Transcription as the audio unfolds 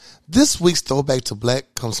This week's Throwback to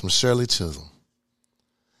Black comes from Shirley Chisholm.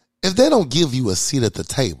 If they don't give you a seat at the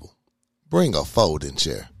table, bring a folding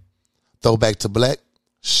chair. Throwback to Black,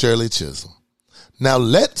 Shirley Chisholm. Now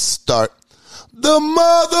let's start the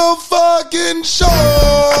motherfucking show.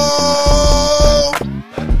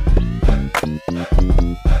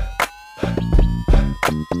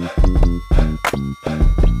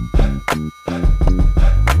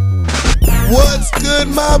 What's good,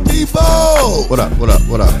 my people? What up?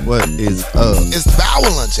 What is up? It's the Hour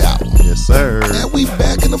Lunch Hour. Yes, sir. And we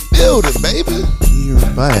back in the building, baby. You're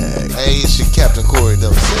back. Hey, it's your Captain Corey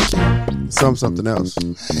W. Something else.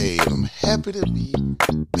 Hey, I'm happy to be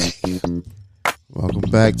back.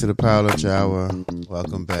 Welcome back to the Power Lunch Hour.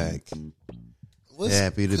 Welcome back. What's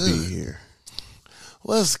happy to good? be here.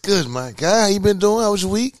 What's good, my guy? How you been doing? How was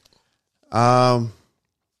your week?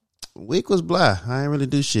 Week was blah. I ain't really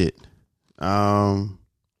do shit.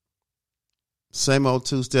 Same old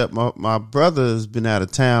two-step. My brother's been out of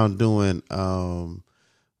town doing,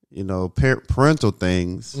 parental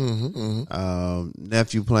things.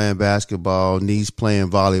 Nephew playing basketball, niece playing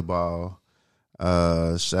volleyball.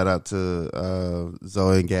 Shout out to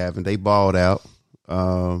Zoe and Gavin. They balled out.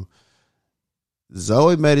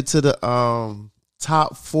 Zoe made it to the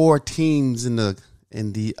top 4 teams in the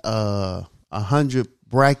 100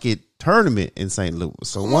 bracket tournament in St. Louis.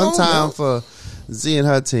 So one time for Z and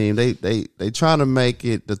her team, they trying to make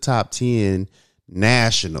it the top 10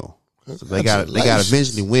 national. So they got to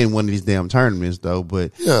eventually win one of these damn tournaments though.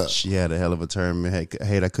 But yeah, she had a hell of a tournament.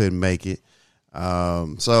 Hate I couldn't make it.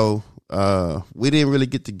 So we didn't really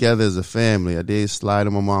get together as a family. I did slide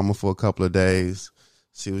on my mama for a couple of days,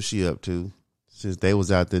 see what she up to, since they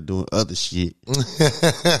was out there doing other shit.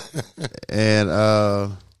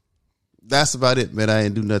 And that's about it, man. I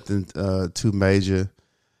didn't do nothing too major.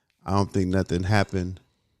 I don't think nothing happened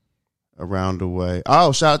around the way.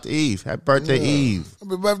 Oh, shout out to Eve. Happy birthday, Eve.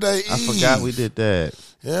 Happy birthday, Eve. I forgot we did that.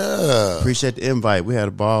 Yeah. Appreciate the invite. We had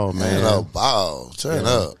a ball, man. Had a ball. Turn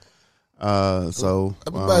up. So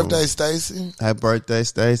happy birthday, Stacy. Happy birthday,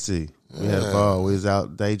 Stacy. We had a ball. We was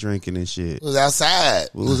out day drinking and shit. We was outside.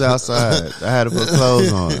 I had to put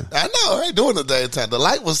clothes on. I know. I ain't doing the daytime. The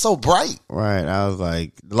light was so bright. Right. I was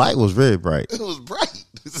like, the light was very bright. It was bright.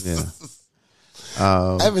 Yeah.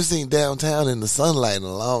 I haven't seen downtown in the sunlight in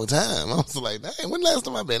a long time. I was like, dang, when last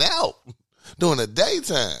time I've been out during the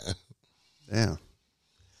daytime? Damn.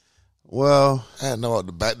 Well, I didn't know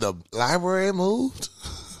the library moved.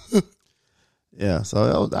 Yeah,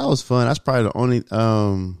 so that was fun. That's probably the only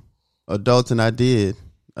adulting I did.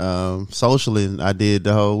 Socially, I did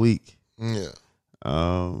the whole week. Yeah.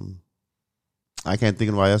 I can't think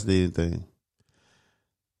of anybody else did anything.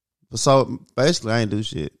 So basically, I ain't do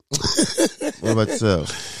shit. What about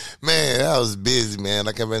yourself? Man, I was busy, man.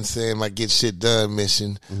 Like I've been saying, my get shit done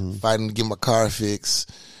mission, fighting to get my car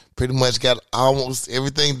fixed. Pretty much got almost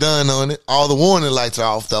everything done on it. All the warning lights are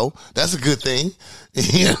off, though. That's a good thing.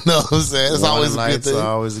 You know what I'm saying? It's always a good thing.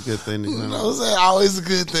 Always a good thing. You know what I'm saying? Always a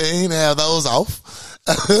good thing to have those off.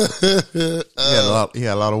 You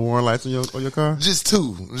had a lot of warning lights on your car? Just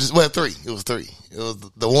 2. 3. It was 3. It was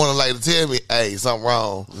the warning light to tell me, hey, something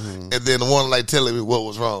wrong. And then the warning light telling me what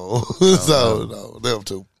was wrong. No, them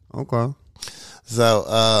 2. Okay. So,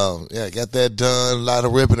 got that done. A lot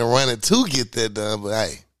of ripping and running to get that done, but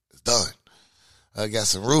hey, it's done. I got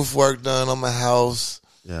some roof work done on my house.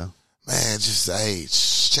 Yeah. Man, just, hey,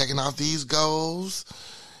 checking off these goals.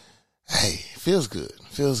 Hey, feels good.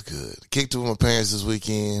 Feels good. Kicked it with my parents this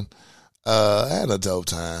weekend. I had a dope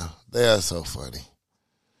time. They are so funny.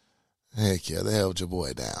 Heck yeah, they held your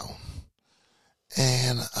boy down.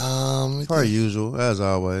 And, per usual, as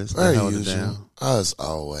always. Per usual, as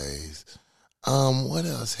always. What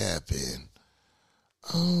else happened?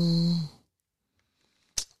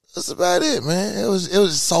 That's about it, man. It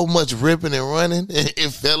was so much ripping and running.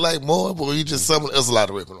 It felt like more, but it was a lot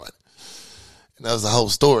of ripping and running. And that was a whole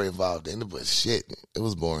story involved in it, but shit, it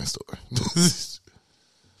was a boring story.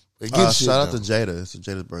 Shout out to Jada. It's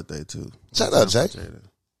Jada's birthday, too. Shout out, Jada.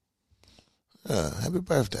 Yeah, happy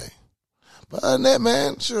birthday. But other than that,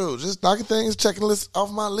 man, sure, just knocking things, checking lists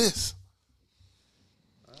off my list.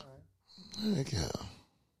 All right. There you go.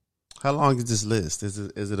 How long is this list? Is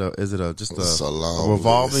it just a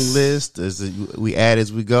revolving list? Is it we add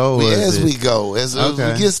as we go? As we go. As we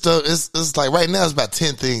get stuff, it's like right now it's about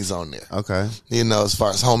 10 things on there. Okay. You know, as far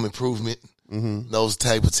as home improvement, those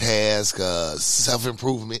type of tasks, self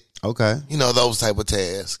improvement. Okay. You know, those type of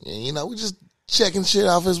tasks. And, you know, we just checking shit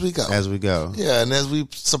off as we go. Yeah, and as we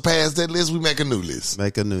surpass that list, we make a new list.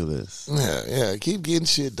 Yeah. Yeah. Keep getting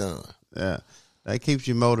shit done. Yeah. That keeps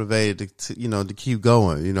you motivated to keep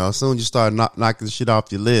going. As soon as you start knocking shit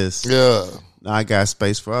off your list, Yeah. now I got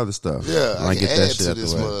space for other stuff. Yeah. I can get add that shit to out the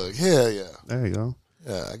this way. mug. Hell yeah. There you go.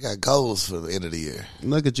 Yeah, I got goals for the end of the year.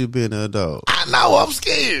 Look at you being an adult. I know, I'm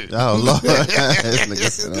scared. Oh, Lord. This nigga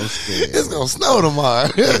said I'm scared. It's going to snow tomorrow.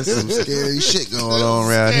 There's some scary shit going on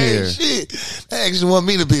around here. Shit. They actually want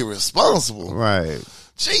me to be responsible. Right.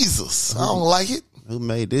 Jesus. I don't like it. Who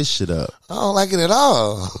made this shit up? I don't like it at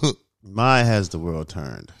all. Mine has the world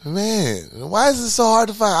turned. Man, why is it so hard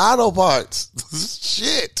to find auto parts?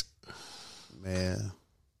 Shit. Man,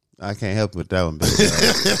 I can't help with that one, baby.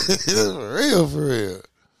 For real.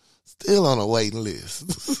 Still on a waiting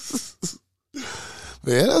list.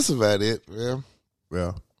 Man, that's about it, man.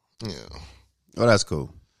 Well, yeah. Oh, that's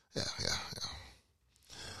cool. Yeah.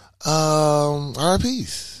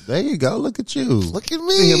 RIPs. There you go. Look at you. Look at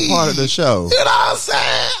me. Being part of the show. You know what I'm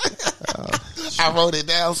saying? I wrote it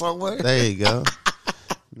down somewhere. There you go.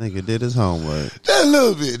 Nigga did his homework. Just a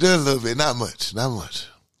little bit. Not much.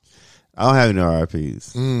 I don't have any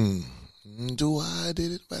RIPs. Do I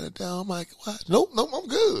did it better down, Mike? What? Nope, I'm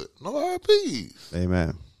good. No RIPs.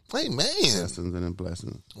 Amen. Blessings and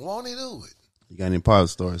blessings. Won't he do it? You got any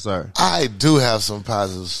positive stories, sir? I do have some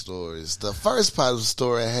positive stories. The first positive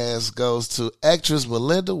story goes to actress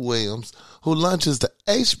Melinda Williams, who launches the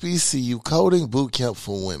HBCU Coding Bootcamp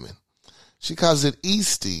for Women. She calls it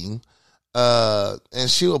eSTEAM, and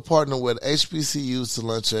she will partner with HBCUs to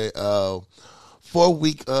launch a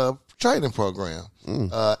 4-week training program.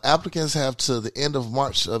 Applicants have to the end of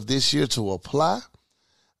March of this year to apply.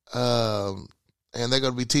 And they're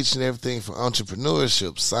going to be teaching everything from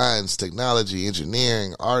entrepreneurship, science, technology,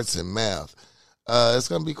 engineering, arts, and math. It's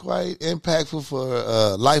going to be quite impactful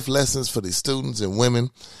for life lessons for these students and women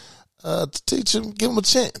to teach them, give them a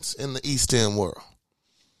chance in the eSTEM world.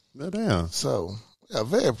 No damn. So, yeah,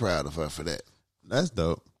 very proud of her for that. That's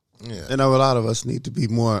dope. Yeah. A lot of us need to be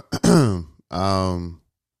more,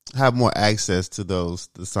 have more access to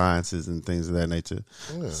the sciences and things of that nature.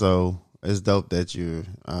 Yeah. So it's dope that you're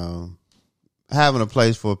having a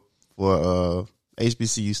place for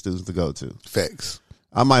HBCU students to go to. Facts.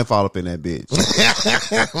 I might fall up in that bitch.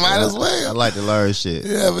 Might as well. I like to learn shit.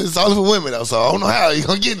 Yeah, but it's only for women though, so I don't know how you're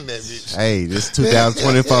gonna get in that bitch. Hey, this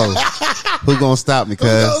 2024. Who gonna stop me, cuz?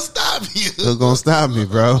 Who gonna stop you? Who gonna stop me,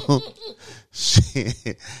 bro?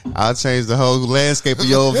 Shit. I'll change the whole landscape of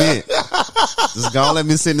your event. Just go let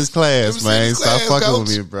me sit in this class, man. Stop fucking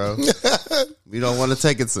with me, bro. We don't want to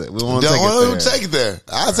take it there. We want to take it there.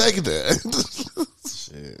 I'll take it there.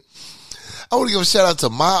 Shit. I want to give a shout out to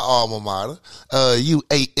my alma mater,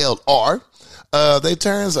 UALR. They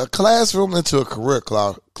turns a classroom into a career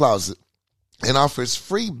closet and offers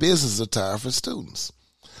free business attire for students.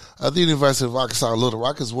 The University of Arkansas Little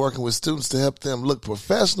Rock is working with students to help them look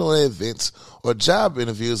professional at events or job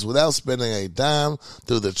interviews without spending a dime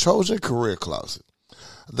through the Trojan Career Closet.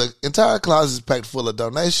 The entire closet is packed full of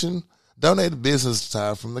donated business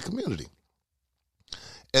attire from the community.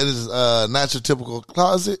 It is not your typical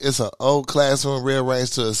closet. It's an old classroom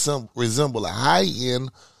rearranged to resemble a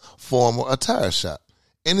high-end formal attire shop.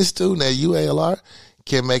 Any student at UALR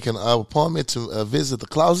can make an appointment to visit the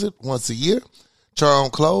closet once a year, try on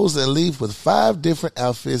clothes, and leave with 5 different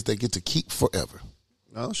outfits they get to keep forever.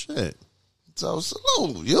 Oh, shit. So,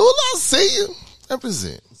 salute. You'll see you.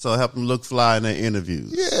 Represent. So help them look fly in their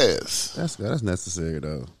interviews. Yes. That's good. That's necessary,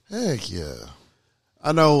 though. Heck yeah.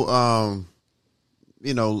 I know,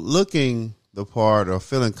 looking the part or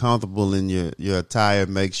feeling comfortable in your attire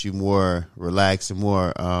makes you more relaxed and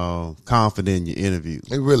more confident in your interview.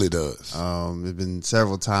 It really does. There's been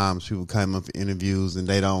several times people come up for interviews and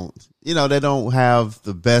they don't have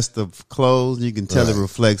the best of clothes. You can tell it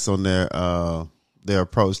reflects on their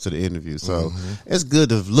approach to the interview. So it's good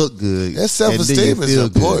to look good. That self-esteem is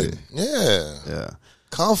important. Good. Yeah.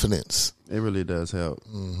 Confidence. It really does help.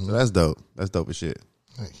 So that's dope. That's dope as shit.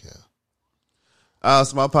 Heck yeah.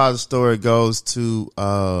 So my positive story goes to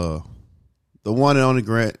the one and only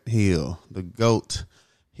Grant Hill, the GOAT.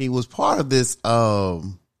 He was part of this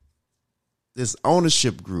this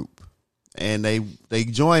ownership group, and they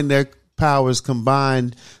joined their powers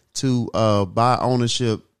combined to buy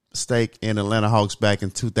ownership stake in Atlanta Hawks back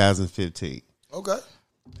in 2015. Okay.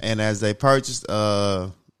 And as they purchased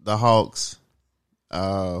the Hawks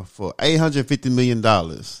for $850 million,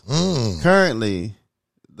 currently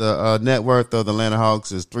the net worth of the Atlanta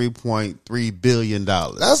Hawks is $3.3 billion.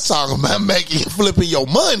 That's talking about flipping your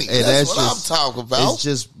money. And that's what I'm talking about. It's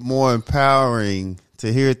just more empowering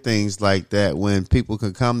to hear things like that when people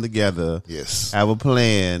can come together, yes, have a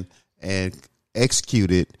plan, and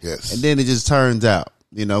execute it. Yes. And then it just turns out.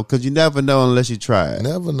 because you never know unless you try it.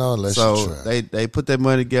 Never know unless you try. They put that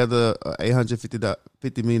money together,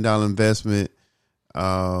 $850 million investment.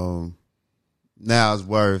 Now it's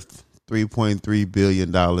worth $3.3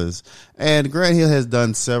 billion. And Grant Hill has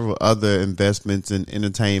done several other investments in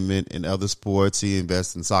entertainment and other sports. He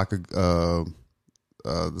invests in soccer,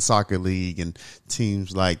 the soccer league and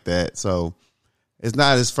teams like that. So it's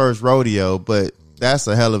not his first rodeo, but that's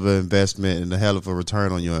a hell of an investment and a hell of a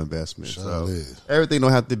return on your investment. Sure so is. Everything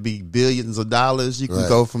don't have to be billions of dollars. You can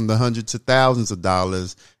go from the hundreds to thousands of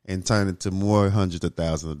dollars and turn it to more hundreds of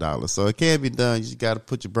thousands of dollars. So it can be done. You just got to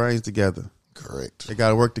put your brains together. Correct. They got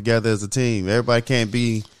to work together as a team. Everybody can't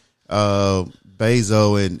be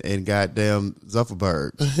Bezos and goddamn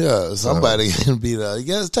Zuckerberg. Yeah, somebody can be the. You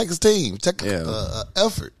got to take his team. Take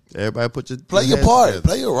effort. Everybody play your part. Together.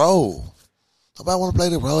 Play your role. Nobody want to play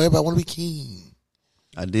the role. Everybody want to be king.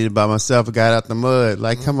 I did it by myself. I got out the mud.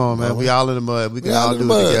 Like, come on, man. We all in the mud. We can all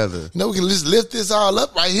do it together. We can just lift this all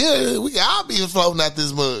up right here. We can all be floating out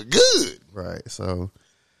this mud. Good. Right. So,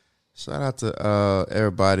 shout out to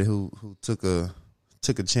everybody who took a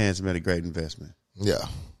chance and made a great investment. Yeah.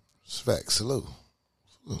 Facts. Salute.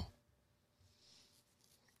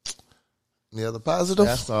 Any other positive?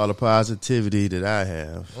 That's all the positivity that I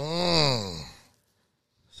have.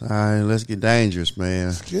 So, all right, let's get dangerous, man.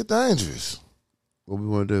 Let's get dangerous. What we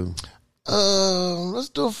want to do? Let's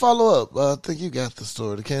do a follow up. I think you got the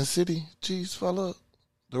story. The Kansas City Chiefs follow up.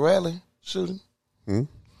 The rally shooting.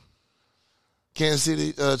 Kansas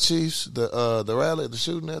City Chiefs. The rally, the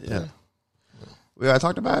shooting out there. We already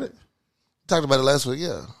talked about it. Talked about it last week.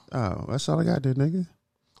 Yeah. Oh, that's all I got there, nigga.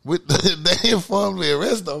 They informally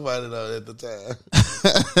arrested nobody though at the time.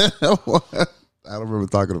 I don't remember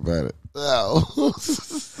talking about it. No.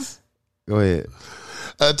 Go ahead.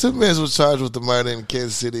 2 men were charged with the murder in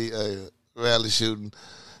Kansas City rally shooting.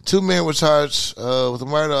 2 men were charged with the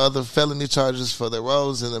murder and other felony charges for their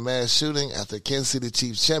roles in the mass shooting at the Kansas City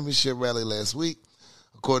Chiefs Championship rally last week,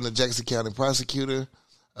 according to Jackson County prosecutor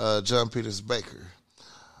John Peters Baker.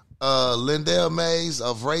 Lindell Mays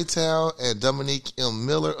of Raytown and Dominique M.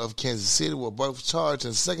 Miller of Kansas City were both charged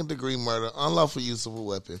in second-degree murder, unlawful use of a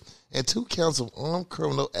weapon, and 2 counts of armed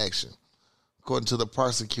criminal action, according to the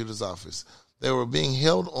prosecutor's office. They were being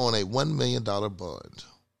held on a $1 million bond.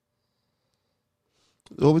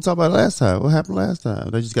 What we talked about last time? What happened last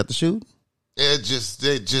time? They just got the shoot? We were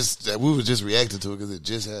just reacting to it because it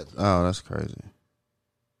just happened. Oh, that's crazy.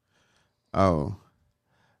 Oh.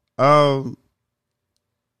 I'm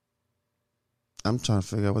trying to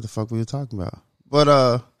figure out what the fuck we were talking about.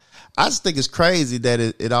 But I just think it's crazy that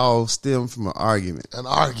it all stemmed from an argument. An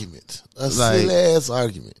argument. A silly-ass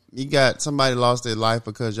argument. You got somebody lost their life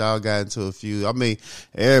because y'all got into a feud. I mean,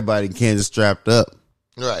 everybody in Kansas strapped up.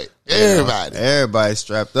 Right. Everybody. Everybody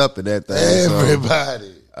strapped up in that thing.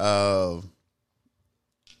 Everybody. So,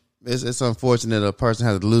 it's unfortunate a person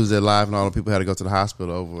had to lose their life and all the people had to go to the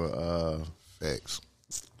hospital over facts.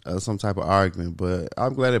 Some type of argument. But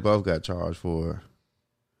I'm glad they both got charged for it.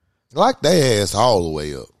 Like they ass all the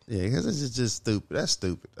way up. Yeah, because it's just stupid. That's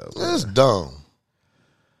stupid, though. That's dumb.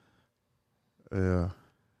 Yeah.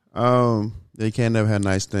 They can't never have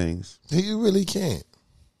nice things. You really can't.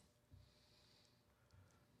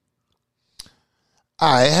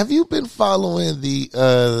 All right, have you been following the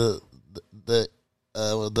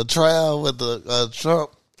trial with the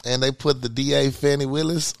Trump, and they put the DA Fanni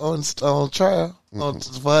Willis on trial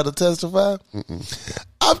for her to testify?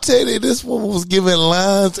 I'm telling you, this woman was giving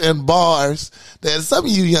lines and bars that some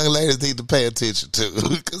of you young ladies need to pay attention to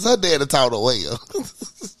because her daddy taught her well.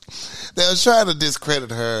 They were trying to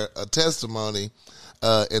discredit her testimony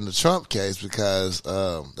in the Trump case because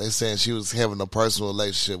they saying she was having a personal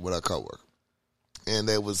relationship with her coworker, and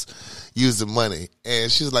they was using money.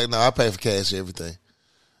 And she was like, "No, I pay for cash everything.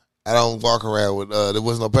 I don't walk around with there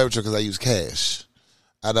was no paper trail because I use cash.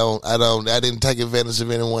 I didn't take advantage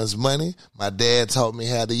of anyone's money. My dad taught me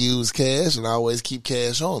how to use cash, and I always keep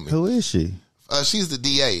cash on me." Who is she? She's the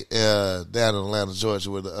DA down in Atlanta, Georgia,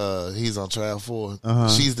 where he's on trial for.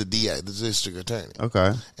 She's the DA, the district attorney.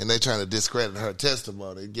 Okay. And they trying to discredit her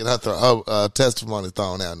testimony, get her testimony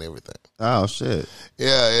thrown out and everything. Oh, shit.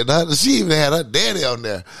 Yeah, and she even had her daddy on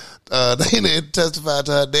there. They didn't testify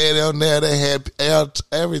to her daddy on there. They had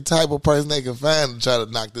every type of person they could find to try to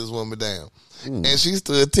knock this woman down. And she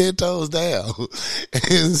stood 10 toes down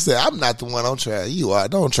and said, "I'm not the one on trial. You are.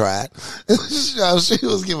 Don't try it." She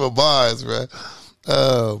was giving bars, bro.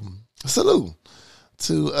 Salute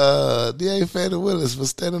to DA Fanni Willis for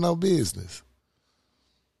standing on business.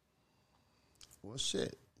 Well,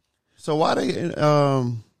 shit. So why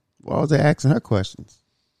was they asking her questions?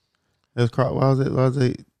 Why was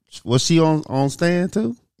they Was she on stand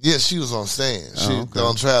too? Yeah, she was on stand. She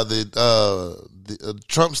on trial. The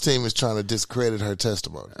Trump's team is trying to discredit her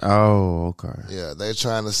testimony. Oh, okay. Yeah, they're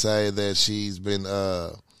trying to say that she's been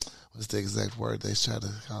what's the exact word they try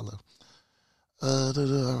to call her?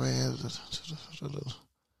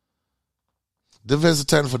 Defense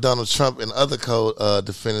attorney for Donald Trump and other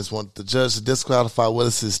co-defendants want the judge to disqualify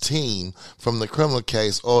Willis's team from the criminal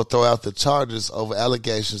case or throw out the charges over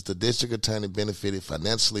allegations the district attorney benefited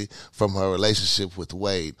financially from her relationship with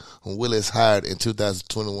Wade, whom Willis hired in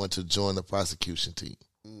 2021 to join the prosecution team.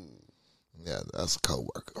 Yeah, that's a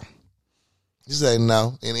co-worker. He said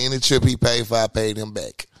no. In any trip he paid for, I paid him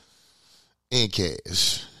back in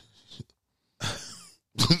cash.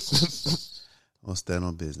 I'll stand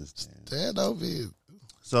on business. Stand on business.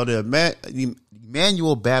 So the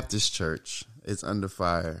Emmanuel Baptist Church is under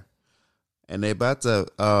fire, and they're about to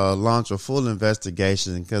launch a full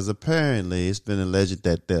investigation because apparently it's been alleged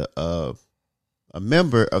that a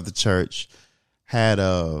member of the church had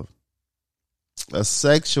a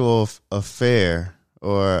sexual affair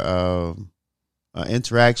or an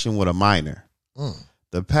interaction with a minor.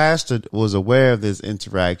 The pastor was aware of this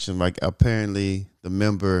interaction. Like apparently the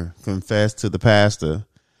member confessed to the pastor,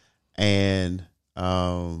 and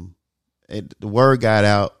the word got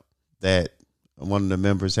out that one of the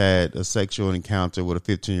members had a sexual encounter with a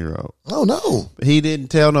 15-year-old. Oh no! But he didn't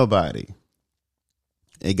tell nobody.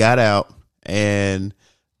 It got out, and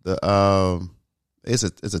the it's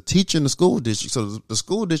a teacher in the school district. So the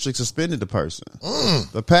school district suspended the person.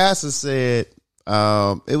 The pastor said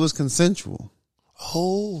it was consensual.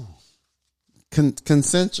 Oh.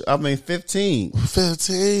 Consensual. I mean, 15.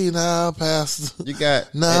 15 now, Pastor. You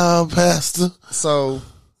got now, Pastor. So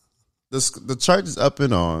the church is up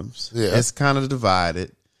in arms. Yeah, it's kind of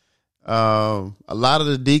divided. A lot of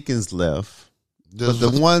the deacons left, but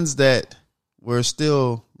the ones that were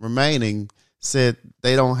still remaining said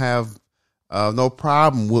they don't have no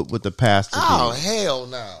problem with the pastor. Oh hell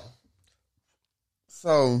no!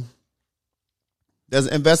 So there's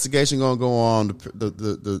an investigation going to go on.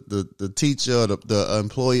 The teacher, the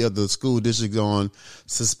employee of the school district on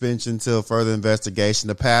suspension until further investigation.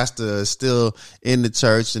 The pastor is still in the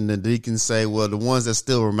church, and the deacons say, well, the ones that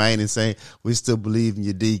still remain and say, we still believe in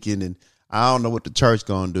your deacon. And I don't know what the church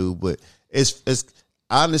going to do, but it's.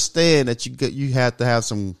 I understand that you have to have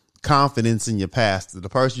some confidence in your pastor, the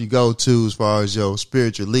person you go to as far as your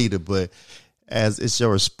spiritual leader, but as it's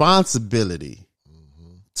your responsibility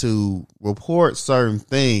to report certain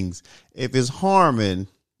things if it's harming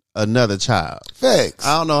another child. Facts.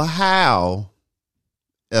 I don't know how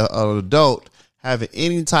an adult having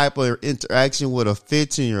any type of interaction with a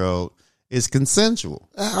 15-year-old is consensual.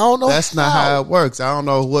 I don't know. That's not how it works. I don't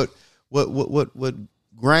know what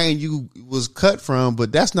grain you was cut from,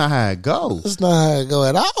 but that's not how it goes. That's not how it go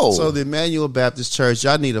at all. So the Emmanuel Baptist Church,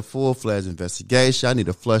 y'all need a full-fledged investigation. Y'all need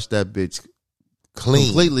to flush that bitch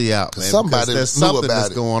completely out, man. Somebody there's something that's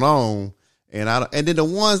going on, and then the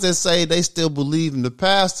ones that say they still believe in the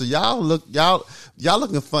pastor, y'all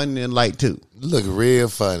looking funny in light too. Look real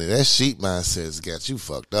funny. That sheep mindset's got you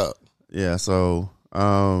fucked up. Yeah. So,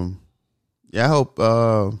 I hope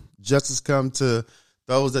justice come to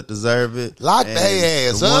those that deserve it. Lock their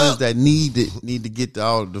ass the up. ones that need to get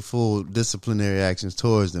all the full disciplinary actions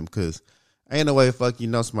towards them, because ain't no way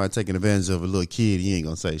somebody taking advantage of a little kid, you ain't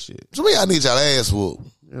gonna say shit. So I need y'all ass whooped.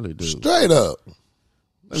 Really do. Straight up.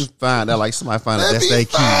 Let me find out, like somebody find out that's their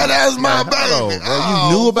kid. That's my baby. Bro,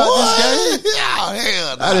 you knew about this game? Oh,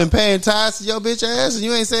 hell no. I done paying tithes to your bitch ass and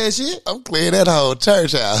you ain't saying shit? I'm clearing that whole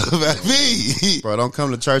church out about me. Bro, don't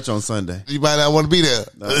come to church on Sunday. You might not want to be there.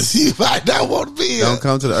 No. You might not want to be there. Don't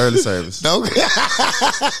come to the early service. Don't.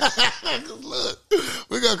 Look,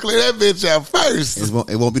 we're going to clear that bitch out first.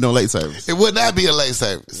 It won't be no late service. It would not be a late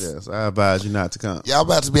service. Yes, I advise you not to come. Y'all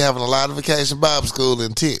about to be having a lot of vacation Bible school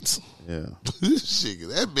in tents. Yeah. Shit,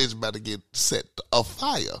 that bitch about to get set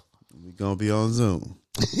afire. We gonna be on Zoom.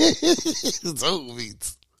 Zoom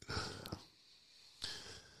meets.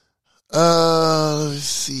 Let's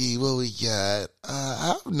see what we got.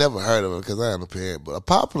 I've never heard of her because I am a parent, but a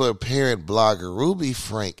popular parent blogger, Ruby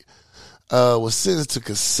Frank, was sentenced to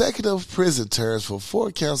consecutive prison terms for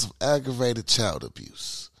 4 counts of aggravated child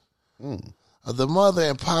abuse. The mother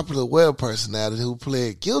and popular web personality who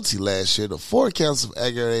pled guilty last year to 4 counts of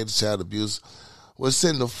aggravated child abuse was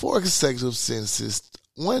sentenced to 4 consecutive sentences,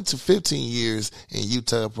 1 to 15 years in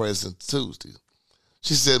Utah prison Tuesday.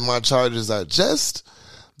 She said, my charges are just.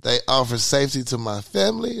 They offer safety to my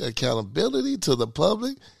family, accountability to the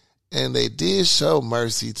public, and they did show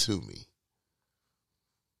mercy to me.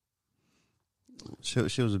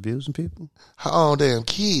 She was abusing people? Her own damn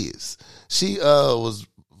kids. She was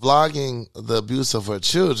vlogging the abuse of her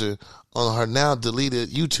children on her now deleted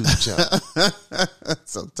YouTube channel.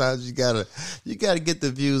 Sometimes you gotta get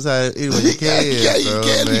the views how anyway you can. You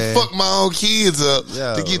can't be fuck my own kids up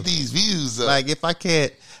to get these views up. Like if I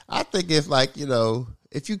can't, I think if like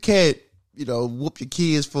if you can't whoop your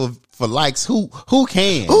kids for likes, who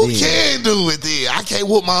can? Who can do it then? I can't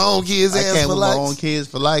whoop my own kids' ass for likes. I can't whoop my own kids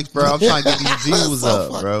for likes, bro. I'm trying to get these views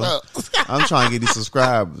up, bro. I'm trying to get these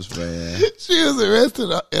subscribers, man. She was arrested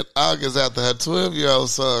in August after her 12-year-old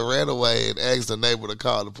son ran away and asked her neighbor to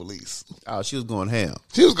call the police. Oh, she was going ham.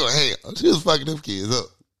 She was fucking them kids up.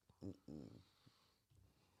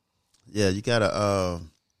 Yeah, you gotta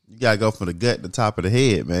go from the gut to the top of the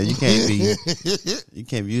head, man. You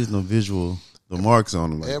can't be using no visual remarks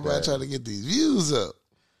on them. Like everybody trying to get these views up.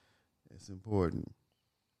 It's important.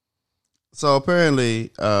 So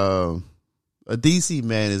apparently, a DC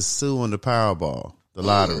man is suing the Powerball, the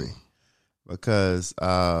lottery, because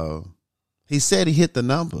he said he hit the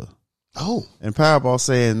number. Oh, and Powerball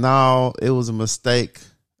saying no, it was a mistake.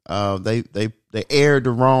 They aired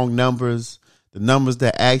the wrong numbers. The numbers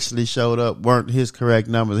that actually showed up weren't his correct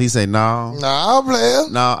numbers. He said, no, player.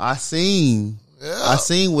 No, I seen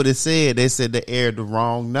what it said. They said they aired the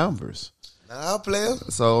wrong numbers. Nah, player.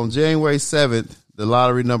 So on January 7th, the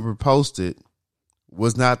lottery number posted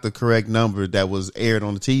was not the correct number that was aired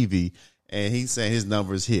on the TV. And he's saying his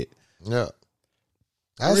numbers hit. Yeah.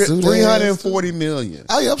 340 million.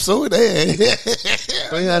 Oh, yeah, I'm suing that.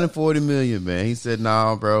 340 million, man. He said,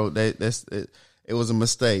 no, bro, that's it. It was a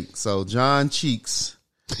mistake. So John Cheeks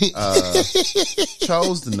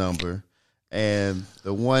chose the number, and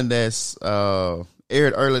the one that's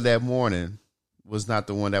aired early that morning was not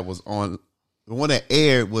the one that was on. The one that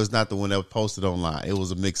aired was not the one that was posted online. It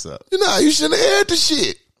was a mix-up. You shouldn't have aired the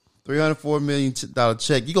shit. $304 million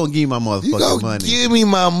check. You gonna give me my motherfucking money? Give me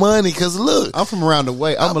my money, cause look, I'm from around the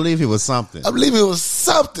way. I believe it was something. I believe it was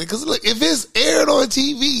something, cause look, if it's aired on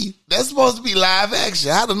TV, that's supposed to be live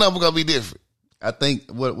action. How the number gonna be different? I think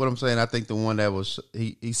what I'm saying. I think the one that was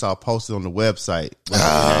he saw posted on the website.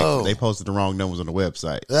 They posted the wrong numbers on the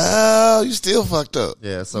website. Oh, you still fucked up.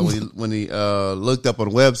 Yeah. So when he looked up on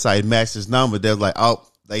the website, matched his number. They was like, oh,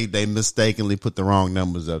 they mistakenly put the wrong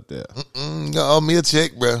numbers up there. You owe me a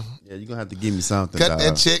check, bro. Yeah, you're gonna have to give me something. Cut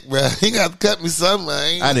that check, bro. You got to cut me something,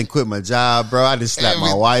 man. I didn't quit my job, bro. I didn't slap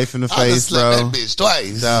my wife in the face, bro. That bitch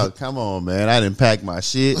twice. Dog, come on, man. I didn't pack my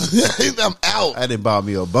shit. I'm out. I didn't buy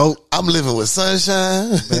me a boat. I'm living with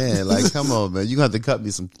sunshine. Man, like, come on, man. You gonna have to cut me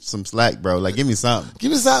some slack, bro. Like, give me something. Give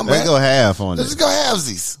me something, man. Let's go half on it. Let's go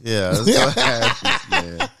halvesies. Yeah, let's go halvesies,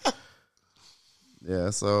 man. Yeah,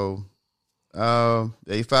 so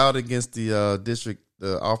they filed against the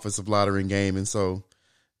the Office of Lottery and Gaming, so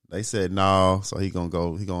they said no, so he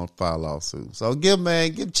gonna file a lawsuit. So give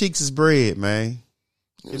Cheeks his bread, man.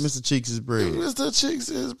 Give Mr. Cheeks his bread. Give Mr. Cheeks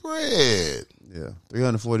his bread. Yeah,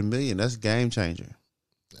 $340 million. That's a game changer.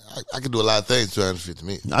 I can do a lot of things. $250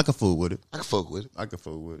 million. I can fool with it. I can fuck with it. I can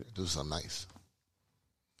fool with it. Do something nice.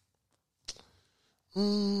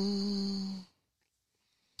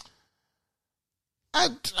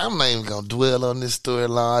 I'm not even gonna dwell on this story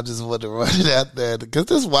long. I just want to run it out there because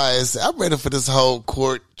this is why I'm ready for this whole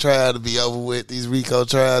court trial to be over with. These RICO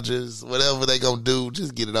charges, whatever they gonna do,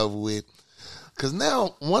 just get it over with. Because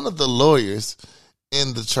now one of the lawyers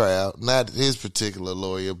in the trial, not his particular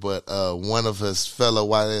lawyer, but one of his fellow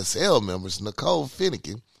YSL members, Nicole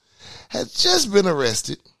Finnegan, has just been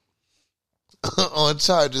arrested on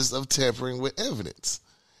charges of tampering with evidence.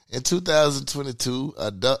 In 2022,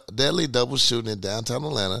 a deadly double shooting in downtown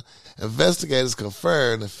Atlanta, investigators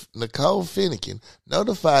confirmed Nicole Finnegan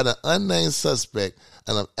notified an unnamed suspect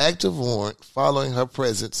of an active warrant following her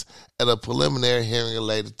presence at a preliminary hearing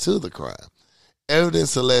related to the crime.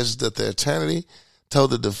 Evidence alleges that the attorney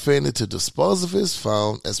told the defendant to dispose of his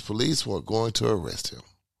phone as police were going to arrest him.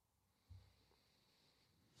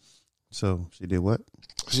 So she did what?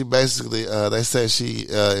 She basically, they say she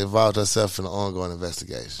involved herself in an ongoing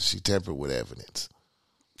investigation. She tampered with evidence.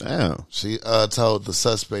 Damn. She told the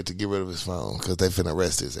suspect to get rid of his phone because they finna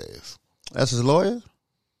arrest his ass. That's his lawyer?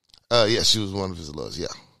 Yeah, she was one of his lawyers, yeah.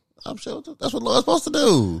 I'm sure that's what lawyer's supposed to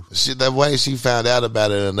do. That way she found out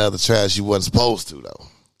about it in another trial. She wasn't supposed to, though.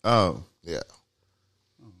 Oh. Yeah.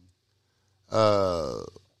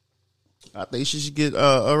 I think she should get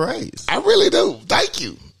a raise. I really do. Thank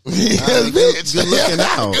you. Good looking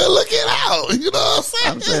out. Good looking out. You know what I'm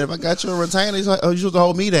saying? I'm saying if I got you a retainer, it's like, oh, you're supposed to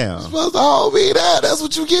hold me down. You're supposed to hold me down. That's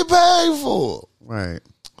what you get paid for. Right.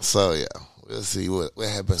 So, yeah. We'll see what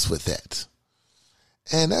happens with that.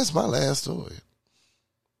 And that's my last story.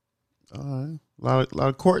 All right. A lot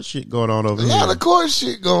of court shit going on over here. A lot of court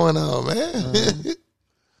shit going on, man.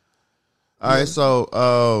 All right,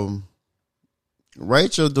 so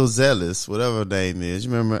Rachel Dozelis, whatever her name is,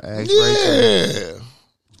 you remember Rachel?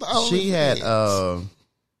 She had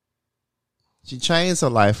she changed her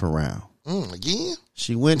life around. Again?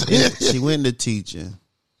 She went into teaching.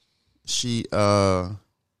 She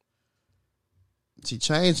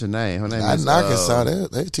changed her name. Her name is Not in Arkansas.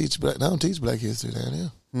 They teach black. They don't teach Black history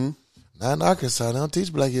down there. Not in Arkansas. They don't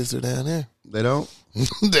teach Black history down there. They don't.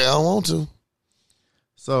 They don't want to.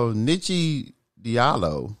 So Nichi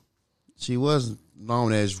Diallo, she was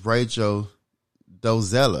known as Rachel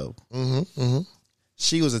Dozello.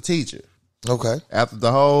 She was a teacher. Okay. After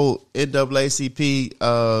the whole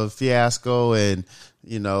NAACP fiasco and,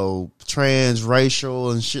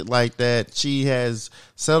 transracial and shit like that, she has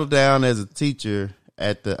settled down as a teacher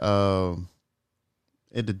at the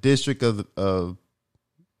district of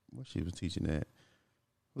what she was teaching at.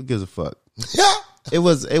 Who gives a fuck? Yeah. It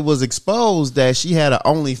was exposed that she had an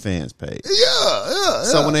OnlyFans page. Yeah.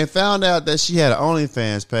 So when they found out that she had an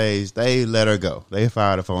OnlyFans page, they let her go. They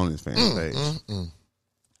fired her from OnlyFans page.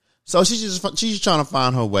 So she's trying to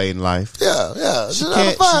find her way in life. Yeah. She's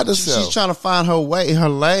trying to find herself. She's trying to find her way, her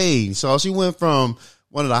lane. So she went from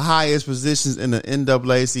one of the highest positions in the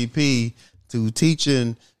NAACP to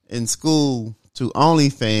teaching in school to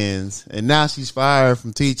OnlyFans, and now she's fired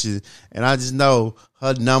from teaching. And I just know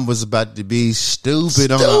her numbers about to be stupid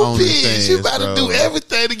on the OnlyFans. She about to do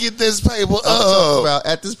everything to get this paper up.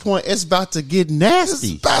 At this point, it's about to get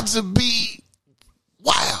nasty. It's about to be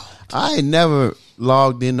wow. I ain't never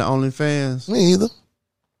logged into OnlyFans. Me either.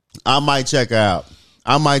 I might check her out.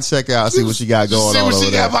 See what she got going on over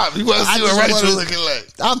there. You want to see what Rachel's looking like?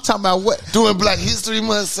 I'm talking about what? Doing Black History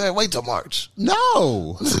Month, sir. Wait till March.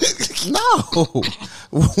 No.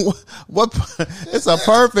 What? It's a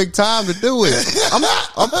perfect time to do it.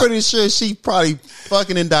 I'm pretty sure she probably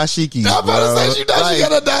fucking in dashiki. I'm about to say, she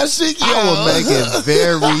got a dashiki. I would make it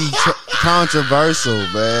very controversial,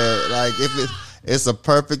 man. Like it's a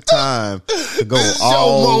perfect time to go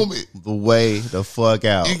all the way the fuck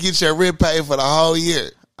out. You get your rent paid for the whole year.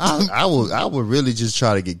 I would really just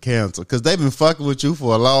try to get canceled because they've been fucking with you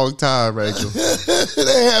for a long time, Rachel.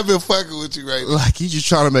 They have been fucking with you, right now. Like you just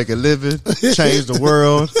trying to make a living, change the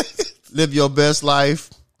world, live your best life,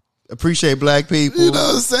 appreciate black people. You know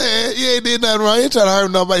what I'm saying? You ain't did nothing wrong. You ain't trying to hurt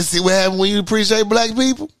nobody. See what happens when you appreciate black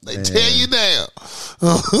people? They tear you down.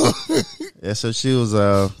 Yeah, so she was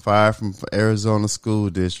fired from Arizona School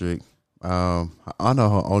District. I know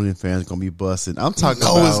her OnlyFans gonna be busting. I'm talking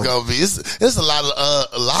about. It's gonna be. It's a lot of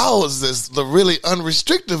laws that's really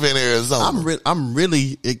unrestricted in Arizona. I'm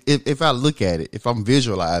really. If I look at it, if I'm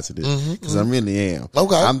visualizing it, because I really am.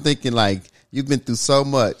 Okay. I'm thinking like you've been through so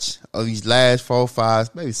much of these last 4,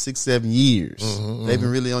 5, maybe 6, 7 years. They've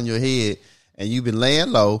been really on your head, and you've been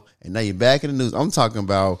laying low, and now you're back in the news. I'm talking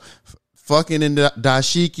about fucking in the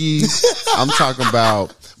dashikis. I'm talking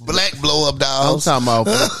about black blow up dolls. I'm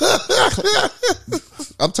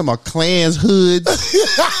talking about clans, hoods,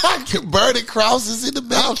 burning crosses in the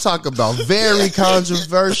back. I'm talking about very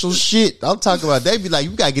controversial shit. I'm talking about they be like,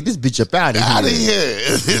 you gotta get this bitch up out of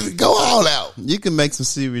here. Go all out. You can make some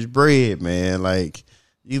serious bread, man. Like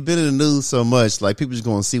you've been in the news so much, like people just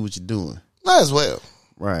gonna see what you're doing. Might as well.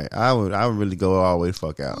 Right. I would really go all the way the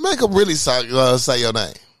fuck out. Make them really say your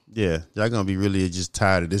name. Yeah, y'all gonna be really just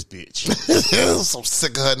tired of this bitch. I'm so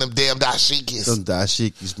sick of her and them damn dashikis. Them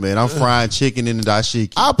dashikis, man. I'm frying chicken in the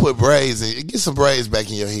dashiki. I'll put braids in. Get some braids back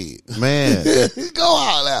in your head. Man. Go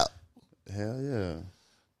all out. Hell yeah.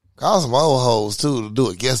 Call some old hoes, too, to do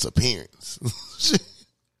a guest appearance.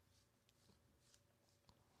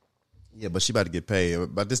 Yeah, but she about to get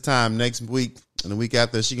paid. By this time next week and the week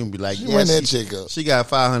after, she gonna be like, chick up. She got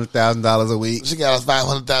 $500,000 a week. She got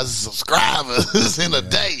 500,000 subscribers in a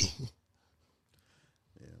day.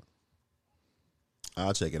 Yeah,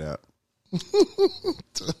 I'll check it out.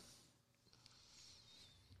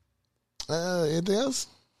 Anything else?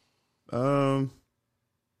 No.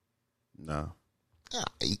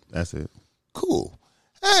 Right. That's it. Cool.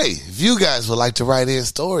 Hey, if you guys would like to write in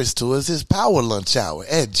stories to us, it's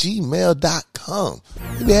powerlunchhour@gmail.com.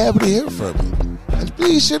 We'd be happy to hear from you. And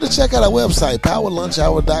please sure to check out our website,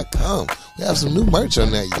 powerlunchhour.com. We have some new merch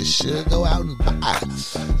on there. You should go out and buy.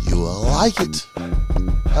 You will like it.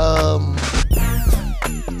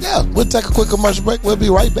 Yeah, we'll take a quick commercial break. We'll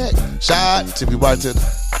be right back. Shout out to be brought to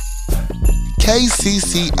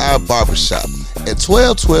KCCI Barbershop at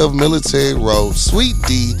 1212 Military Road, Suite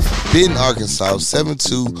D, Benton, Arkansas,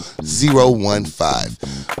 72015.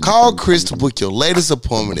 Call Chris to book your latest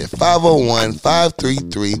appointment at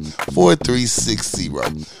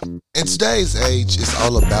 501-533-4360. In today's age, it's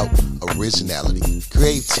all about originality,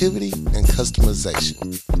 creativity, and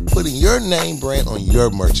customization. putting your name brand on your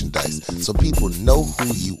merchandise so people know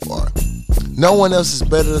who you are. No one else is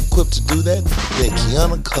better equipped to do that than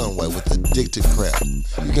Kiana Conway with Addicted Craft.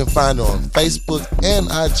 You can find her on Facebook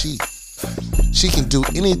and IG. She can do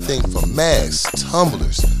anything from masks,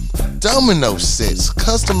 tumblers, domino sets,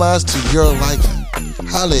 customized to your liking.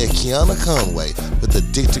 Holla at Kiana Conway with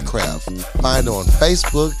Addicted Craft. Find her on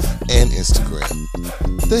Facebook and Instagram.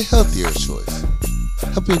 The healthier choice.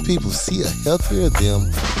 Helping people see a healthier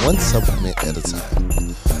them one supplement at a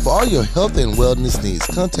time. For all your health and wellness needs,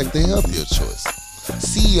 contact The Healthier Choice.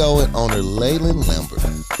 CEO and owner Leyland Lambert.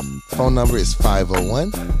 Phone number is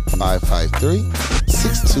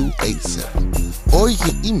 501-553-6287. Or you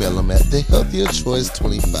can email them at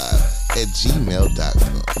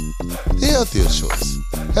thehealthierchoice25@gmail.com. The Healthier Choice.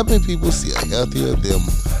 Helping people see a healthier them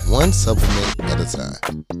one supplement at a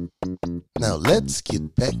time. Now let's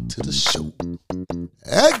get back to the show.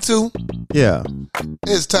 Act 2. Yeah.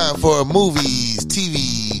 It's time for movies,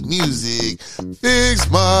 TV, music, fix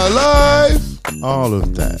my life. All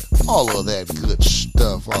of that. All of that good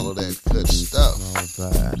stuff. All of that good stuff. All of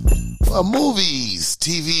that. Well, movies,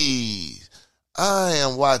 TV. I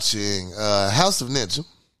am watching House of Ninja.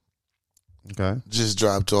 Okay. Just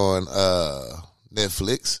dropped on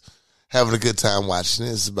Netflix. Having a good time watching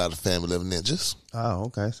it. It's about a family of ninjas. Oh,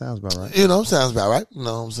 okay. Sounds about right. Sounds about right. You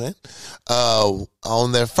know what I'm saying?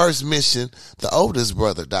 On their first mission, the oldest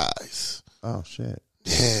brother dies. Oh, shit.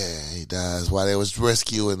 Yeah, he dies while they was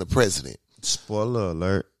rescuing the president. Spoiler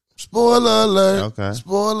alert. Spoiler alert. Okay.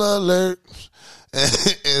 Spoiler alert.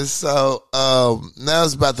 And so now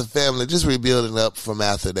it's about the family just rebuilding up from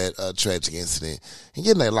after that tragic incident and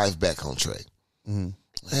getting their life back on track. Mm-hmm.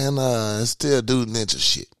 And still do ninja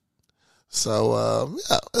shit. So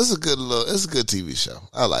yeah, it's a good TV show.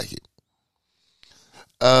 I like it.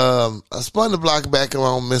 I spun the block back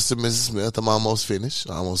around Mr. and Mrs. Smith. I'm almost finished.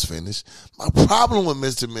 My problem with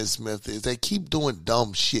Mr. and Mrs. Smith is they keep doing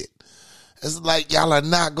dumb shit. It's like y'all are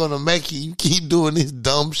not gonna make it. You keep doing this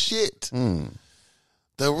dumb shit.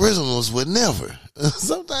 The originals would never.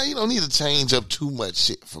 Sometimes you don't need to change up too much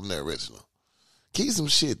shit from the original. Keep some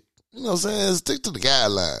shit. You know what I'm saying? Stick to the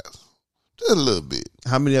guidelines. Just a little bit.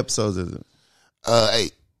 How many episodes is it?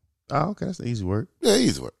 8. Oh, okay. That's easy work. Yeah,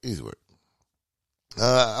 easy work.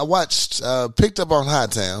 I watched, picked up on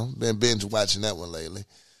Hightown. Been binge watching that one lately.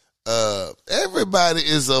 Everybody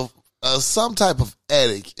is some type of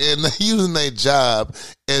addict and they're using their job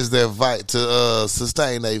as their vice to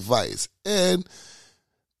sustain their vice. And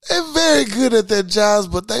they're very good at their jobs,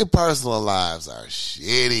 but their personal lives are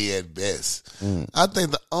shitty at best. I think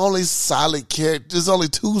the only solid character, there's only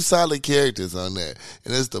 2 solid characters on there,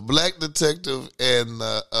 and it's the black detective and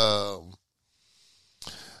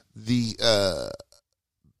the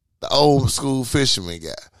old school fisherman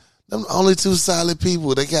guy. Them the only 2 solid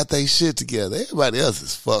people. They got their shit together. Everybody else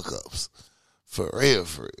is fuck ups, for real.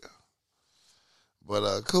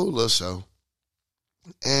 But cool little show.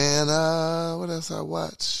 And what else I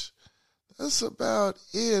watch? That's about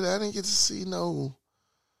it. I didn't get to see no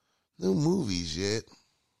new movies yet.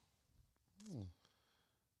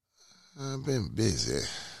 I've been busy.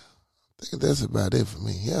 I think that's about it for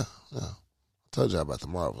me. Yeah. I told you about the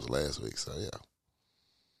Marvels last week, so yeah.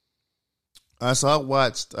 All right, so I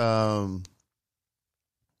watched, you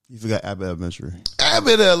forgot Abbott Elementary.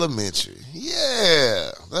 Abbott Elementary.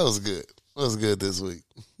 Yeah. That was good. That was good this week.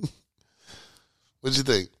 What'd you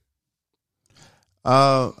think?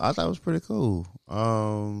 I thought it was pretty cool.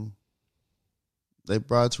 They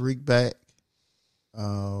brought Tariq back.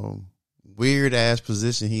 Weird ass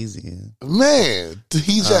position he's in. Man,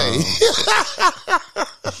 TJ.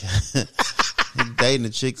 He's dating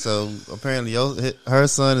a chick, so apparently her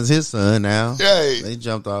son is his son now. Right. They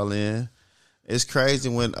jumped all in. It's crazy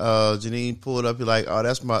when Janine pulled up, you're like, oh,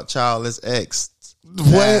 that's my childless ex.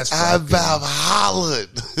 What I about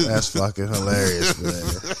hollered. That's fucking hilarious, man.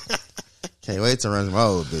 Can't wait to run some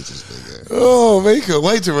old bitches, nigga. Oh, man, you can't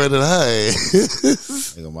wait to run it high.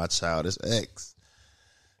 Nigga, my childish ex.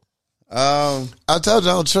 I told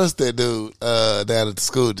you I don't trust that dude down at the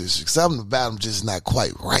school district. Something about him just not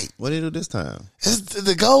quite right. What did he do this time? It's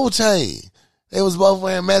the gold chain. They was both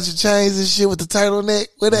wearing matching chains and shit with the turtleneck.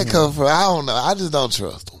 Where'd that come from? I don't know. I just don't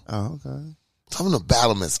trust him. Oh, okay. Something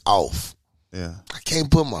about him is off. Yeah. I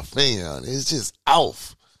can't put my finger on it. It's just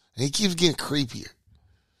off. And he keeps getting creepier.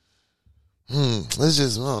 It's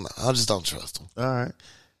just, I don't know. I just don't trust him. All right.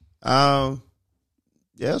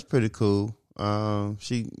 Yeah, it's pretty cool.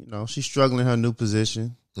 She's struggling in her new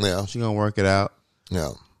position. Yeah. She gonna work it out.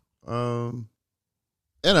 Yeah.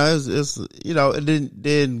 It's and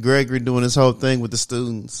then Gregory doing this whole thing with the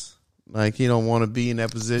students. Like he don't want to be in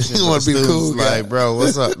that position. He want to be the cool guy. Like, bro,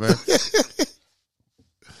 what's up, man?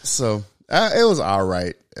 So it was all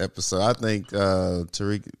right episode. I think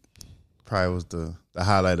Tariq probably was the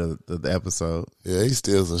highlight of the episode. Yeah, he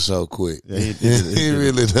steals the show quick. Yeah, he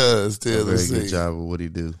really does steal the very scene. good job of what he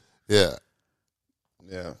do. Yeah.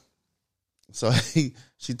 Yeah. So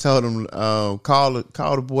she told him call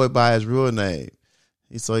the boy by his real name.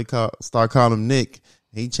 He start calling him Nick.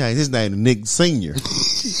 He changed his name to Nick Senior.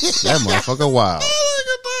 That motherfucker wild.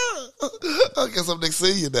 I guess I'm Nick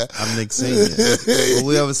Senior now. I'm Nick Senior. Will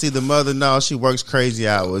we ever see the mother? No, she works crazy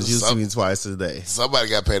hours. You see me twice a day. Somebody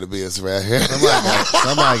got to pay the bills around here.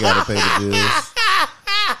 Somebody got to pay the bills.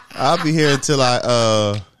 I'll be here until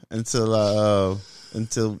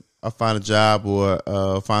I find a job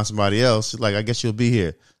or find somebody else. She's like, I guess you'll be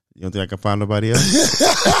here. You don't think I can find nobody else?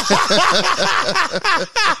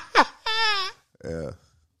 Yeah.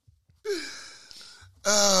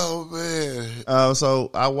 Oh man. So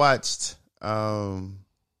I watched. What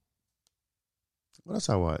else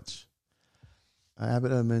I watch?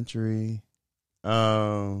 Abbott Elementary.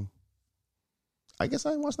 I guess I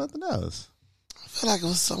didn't watch nothing else. I feel like it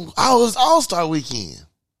was some. Oh, it was All-Star Weekend.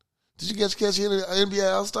 Did you catch any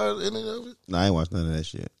NBA All-Star, any of it? No, I ain't watched none of that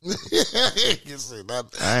shit.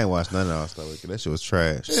 I ain't watched none of All-Star Weekend. That shit was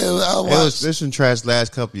trash. Yeah, it's been trash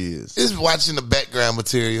last couple years. It's watching the background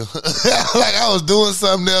material. Like I was doing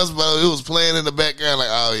something else, but it was playing in the background. Like,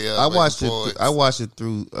 oh yeah, I watched it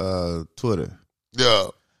through Twitter. Yeah,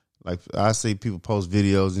 like I see people post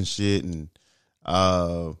videos and shit, and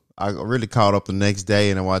I really caught up the next day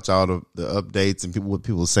and I watched all the updates and what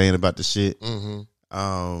people were saying about the shit.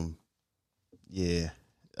 Mm-hmm. Yeah.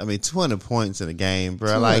 I mean, 200 points in a game,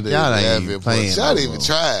 bro. Like, y'all ain't even playing. Y'all didn't even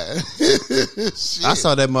try. I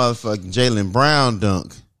saw that motherfucking Jaylen Brown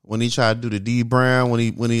dunk when he tried to do the D Brown, when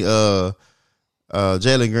he Jalen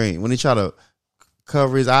Green, when he tried to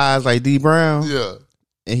cover his eyes like D Brown. Yeah.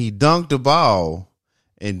 And he dunked the ball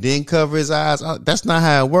and then cover his eyes. That's not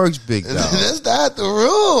how it works, big dog. That's not the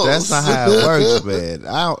rules. That's not how it works, man.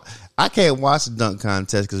 I can't watch the dunk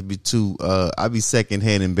contest because it'd be too. I'd be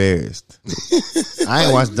secondhand embarrassed. I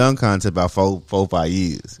ain't watched dunk contest about 4-5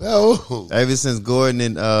 years. No, ever since Gordon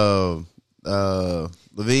and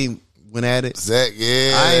Levine went at it. Zach,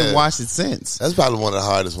 yeah, I ain't watched it since. That's probably one of the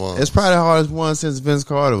hardest ones. It's probably the hardest one since Vince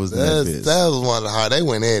Carter was in Memphis. That was one of the hard. They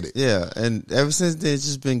went at it. Yeah, and ever since then it's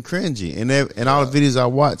just been cringy, and all the videos I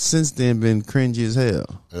watched since then been cringy as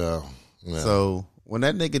hell. Yeah. So when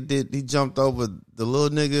that nigga he jumped over the little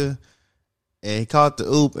nigga. And he caught the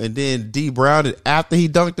oop, and then D Brown it after he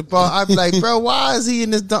dunked the ball. I'd be like, bro, why is he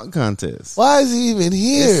in this dunk contest? Why is he even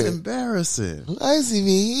here? It's embarrassing. Why is he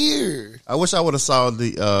even here? I wish I would have saw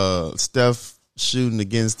the Steph shooting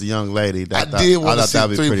against the young lady. I thought that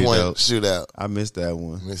would be 3-point shootout. I missed that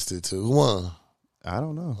one. Missed it too. Who won? I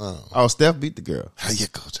don't know. Oh, Steph beat the girl. How you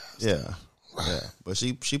go, Josh? Yeah. Yeah. But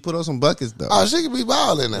she put up some buckets though. Oh, she could be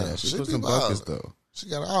balling now. Yeah, she put some buckets though.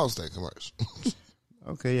 She got an All-State commercial.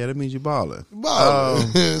 Okay, yeah, that means you balling.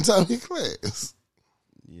 Balling. Tommy class.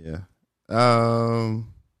 Yeah. I'm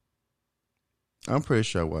pretty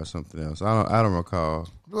sure I watched something else. I don't recall.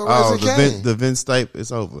 The Vince Staples.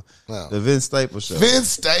 It's over. No. The Vince Staples show. Vince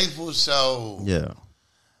Staples show. Yeah.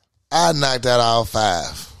 I knocked out all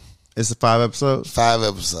 5. It's a 5 episodes? 5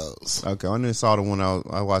 episodes. Okay, I only saw the one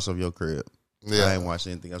I watched of your crib. Yeah. I ain't watched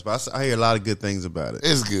anything else, but I hear a lot of good things about it.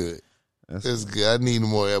 It's good. It's good. I need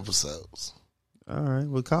more episodes. All right,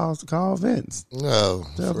 well, call Vince. No,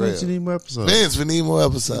 tell Vince you need more episodes. Vince, we need more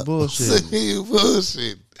episodes. Bullshit. You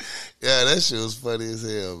bullshit. Yeah, that shit was funny as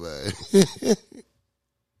hell, man.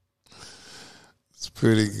 It's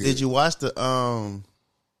pretty good. Did you watch the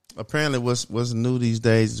apparently what's new these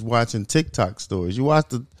days is watching TikTok stories. You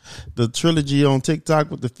watched the trilogy on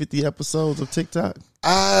TikTok with the 50 episodes of TikTok?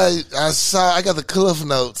 I got the Cliff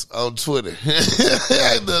Notes on Twitter.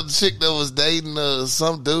 The chick that was dating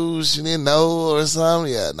some dude she didn't know or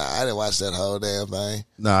something. Yeah, I didn't watch that whole damn thing.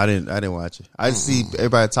 No, I didn't watch it. I see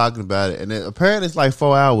everybody talking about it, and apparently it's like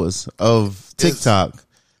 4 hours of TikTok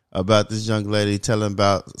about this young lady telling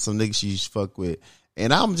about some nigga she fuck with,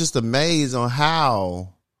 and I'm just amazed on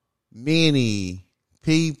how many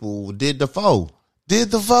people did the foe.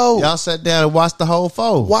 Y'all sat down and watched the whole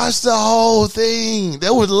foe. Watched the whole thing. They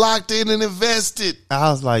was locked in and invested.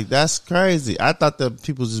 I was like, that's crazy. I thought that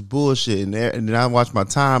people just bullshit in there. And then I watched my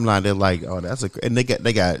timeline. They're like, oh, and they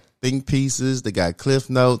got think pieces. They got cliff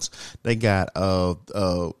notes. They got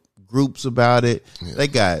groups about it. Yeah. They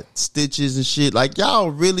got stitches and shit. Like, y'all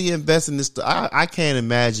really invest in this stuff. I can't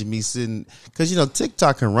imagine me sitting, because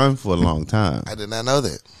TikTok can run for a long time. I did not know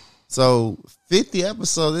that. So 50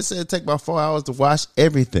 episodes. They said it take about 4 hours to watch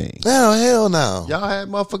everything. No, hell no. Y'all had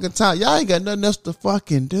motherfucking time. Y'all ain't got nothing else to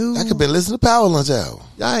fucking do. I could be listening to Power Lunch Hour.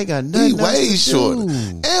 Y'all ain't got nothing else way to shorter.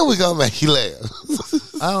 do. And we gonna make you laugh.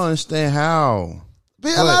 I don't understand how.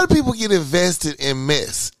 Man, a lot of people get invested in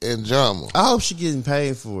mess and drama. I hope she getting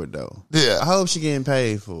paid for it though. Yeah. I hope she getting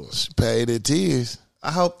paid for it. She paid her tears.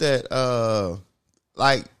 I hope that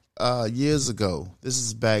years ago, this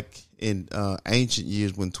is back in ancient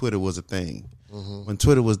years when Twitter was a thing. Mm-hmm. When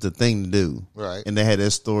Twitter was the thing to do. Right. And they had that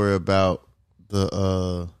story about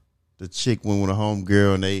the chick went with a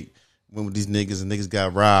homegirl and they went with these niggas and niggas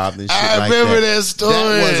got robbed and shit I remember that story.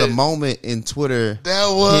 That was a moment in Twitter that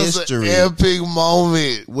was history an epic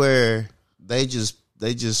moment where they just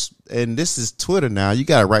and this is Twitter now. You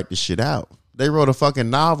gotta write this shit out. They wrote a fucking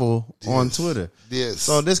novel on Twitter. Yes.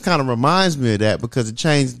 So this kind of reminds me of that because it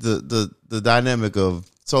changed the dynamic of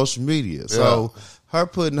social media. So her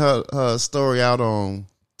putting her story out on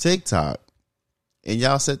TikTok and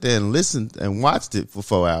y'all sat there and listened and watched it for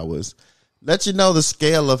 4 hours. Let you know the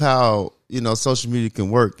scale of how, social media can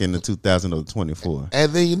work in the 2024.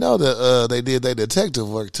 And then that they did their detective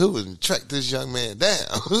work too and tracked this young man down.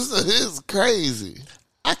 It's crazy.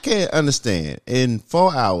 I can't understand in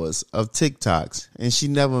 4 hours of TikToks and she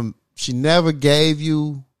never gave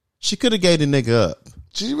you. She could have gave the nigga up.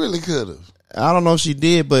 She really could have. I don't know if she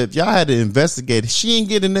did, but if y'all had to investigate it, she ain't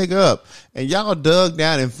get the nigga up. And y'all dug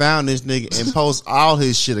down and found this nigga and post all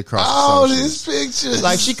his shit across all the his pictures.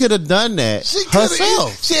 Like she could have done that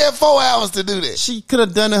herself. She had 4 hours to do that. She could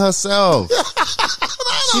have done it herself.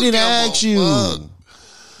 She didn't ask you. Fuck.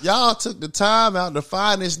 Y'all took the time out to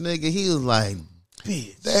find this nigga. He was like,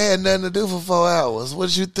 bitch. They had nothing to do for 4 hours.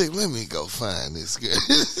 What you think? Let me go find this guy.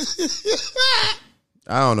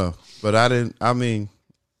 I don't know. But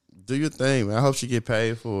do your thing, man. I hope she get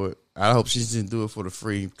paid for it. I hope she didn't do it for the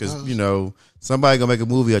free because, somebody gonna make a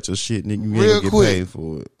movie out your shit and you ain't gonna get paid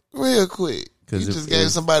for it. Real quick. You just gave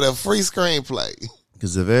somebody a free screenplay.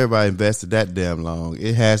 Because if everybody invested that damn long,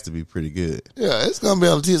 it has to be pretty good. Yeah, it's gonna be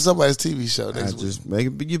on somebody's TV show next week.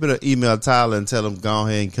 Just you better email Tyler and tell him go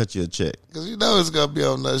ahead and cut you a check. Because it's gonna be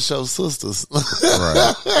on that show, Sisters.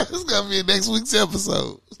 Right. It's gonna be in next week's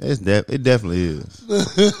episode. It definitely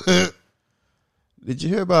is. Did you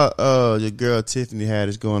hear about your girl Tiffany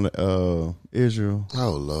Haddish going to Israel?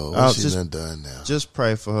 Oh Lord, what she done now? Just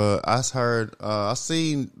pray for her. I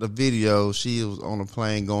seen the video. She was on a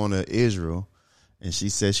plane going to Israel, and she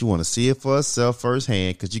said she want to see it for herself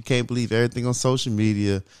firsthand because you can't believe everything on social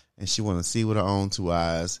media, and she want to see with her own 2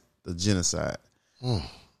 eyes the genocide.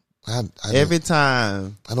 Every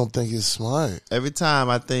time. I don't think it's smart. Every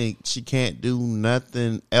time I think she can't do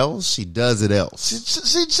nothing else, she does it else.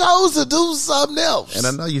 She chose to do something else. And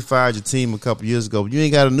I know you fired your team a couple years ago, but you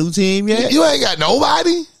ain't got a new team yet? You ain't got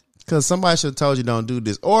nobody? Because somebody should have told you don't do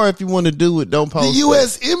this. Or if you want to do it, don't post it. The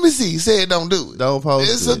U.S. Embassy said don't do it. Don't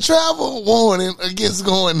post it. It's a travel warning against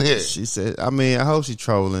going there. She said, I hope she's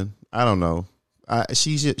trolling. I don't know.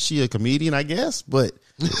 She a comedian, I guess, but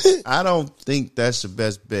I don't think that's your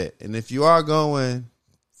best bet. And if you are going,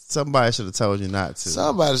 somebody should have told you not to.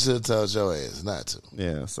 Somebody should have told your ass not to.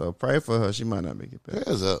 Yeah, so pray for her. She might not make it back.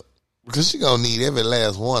 Prayers up. Because she going to need every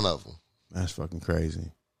last one of them. That's fucking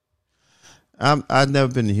crazy. I've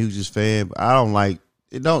never been the hugest fan, but I don't like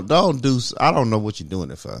it. I don't know what you're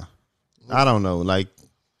doing it for. I don't know. Like,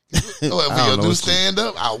 if you do stand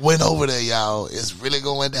up, I went over there, y'all. It's really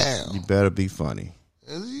going down. You better be funny.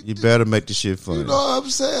 You better make the shit funny. You know what I'm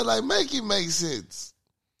saying? Like, make it make sense.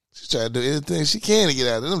 She try to do anything she can to get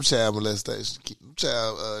out of them child molestation,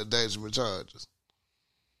 child endangerment charges.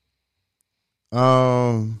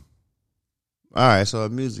 All right, so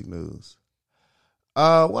music news.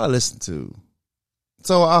 What I listened to.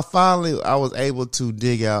 So I was able to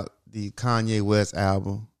dig out the Kanye West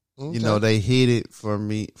album. Okay. They hit it for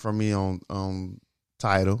me on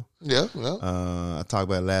Tidal. Yeah. I talked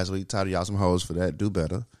about it last week. Tidal, y'all some hoes for that. Do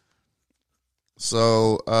better.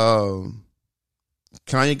 So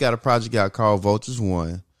Kanye got a project out called Vultures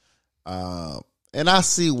One. And I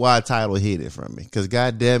see why Tidal hit it from me. Because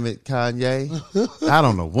goddamn it, Kanye, I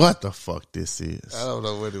don't know what the fuck this is. I don't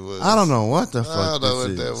know what it was. I don't know what the fuck I don't know what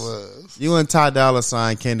is. that was. You and Ty Dolla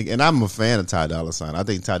 $ign candy, and I'm a fan of Ty Dolla $ign. I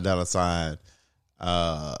think Ty Dolla $ign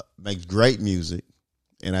makes great music,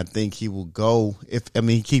 and I think he will go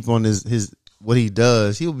he keep on his what he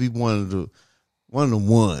does. He'll be one of the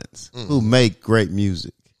ones who make great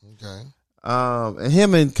music. Okay. And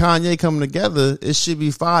him and Kanye coming together, it should be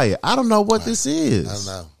fire. I don't know what this is. I don't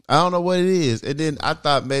know. I don't know what it is. And then I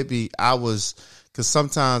thought maybe I was because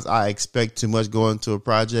sometimes I expect too much going into a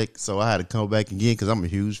project, so I had to come back again because I'm a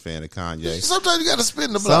huge fan of Kanye. Sometimes you got to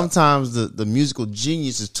spin the block. Sometimes the musical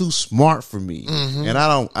genius is too smart for me, and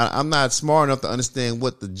I'm not smart enough to understand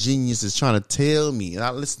what the genius is trying to tell me. And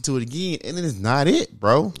I listen to it again, and it's not it,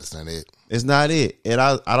 bro. It's not it. It's not it, and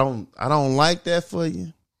I don't like that for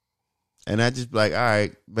you. And I just be like, all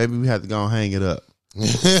right, maybe we have to go and hang it up.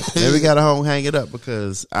 Maybe we got to hang it up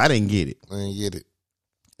because I didn't get it. I didn't get it.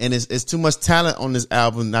 And it's too much talent on this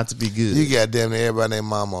album not to be good. You got damn near everybody named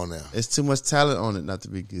Mom on there. It's too much talent on it not to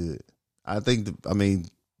be good. I think,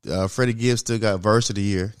 Freddie Gibbs still got verse of the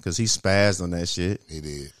year because he spazzed on that shit. He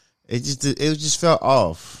did. It just felt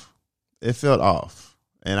off. It felt off,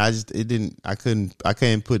 and I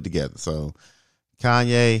can't put it together. So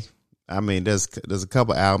Kanye, there's a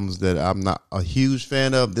couple albums that I'm not a huge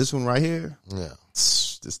fan of. This one right here, yeah,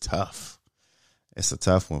 it's tough. It's a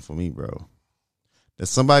tough one for me, bro. There's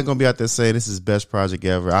somebody gonna be out there saying this is best project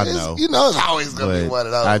ever. I know. You know, it's always gonna be one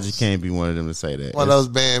of those. I just can't be one of them to say that. One of those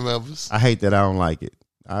band members. I hate that I don't like it.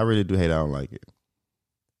 I really do hate I don't like it.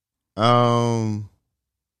 So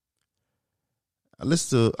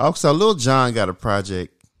Lil Jon got a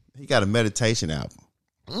project. He got a meditation album.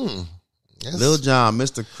 Lil Jon,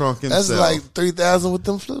 Mr. Crunk himself. That's like 3,000 with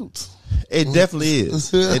them flutes. It definitely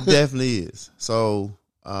is. It definitely is. So,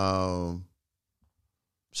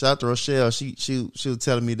 shout out to Rochelle. She was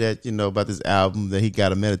telling me that, about this album, that he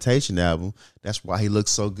got a meditation album. That's why he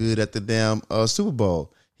looks so good at the damn Super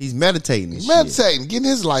Bowl. He's meditating. Getting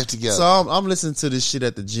his life together. So I'm listening to this shit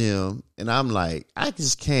at the gym, and I'm like, I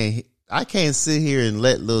can't sit here and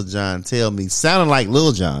let Lil Jon tell me, sounding like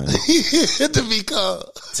Lil Jon, to be calm.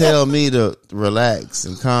 Tell me to relax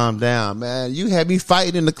and calm down, man. You had me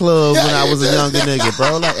fighting in the club when I was a younger nigga,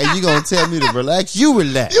 bro. Like, and you gonna tell me to relax? You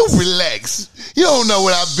relax. You relax. You don't know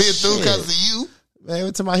what I've been through because of you. Man,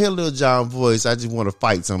 every time I hear Lil Jon voice, I just want to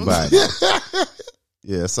fight somebody.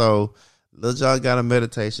 Yeah, so Lil Jon got a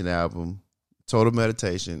meditation album, Total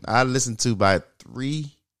Meditation. I listened to by 3,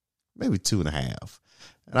 maybe 2.5.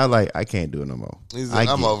 And I can't do it no more.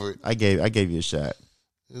 I'm over it. I gave you a shot.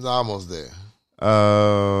 It's almost there.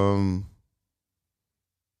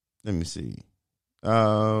 Let me see.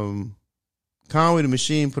 Conway the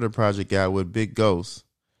Machine put a project out with Big Ghost.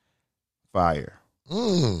 Fire.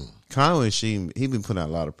 Conway Machine, he been putting out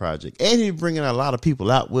a lot of projects. And he bringing a lot of people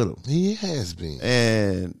out with him. He has been.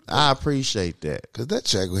 And I appreciate that. Because that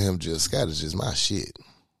track with him, Jill Scott, is just my shit.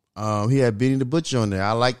 He had Benny the Butcher on there.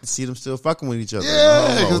 I like to see them still fucking with each other.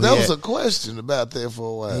 Yeah, because that was a question about that for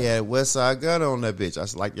a while. He had West Side Gun on that bitch. I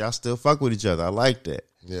was like, y'all still fuck with each other. I like that.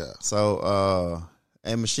 Yeah. So,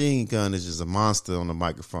 and Machine Gun is just a monster on the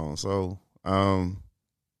microphone. So,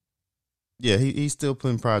 yeah, he's still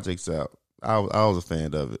putting projects out. I was a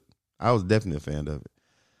fan of it. I was definitely a fan of it.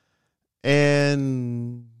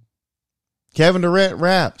 And Kevin Durant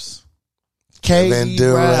raps. Kevin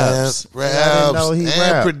Durant raps and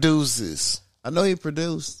rapped. Produces. I know he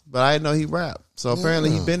produced, but I didn't know he rapped. So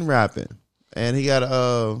apparently he been rapping, and he got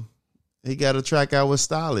a track out with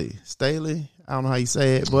Staley. I don't know how you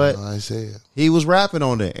say it, but he was rapping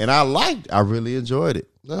on it, and I really enjoyed it.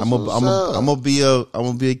 I'm gonna be a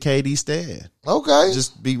KD stan. Okay,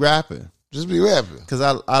 just be rapping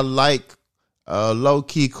because I like low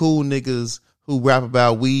key cool niggas who rap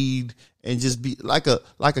about weed. And just be like a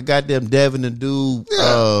goddamn Devin and Dude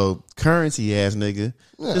Currency ass nigga.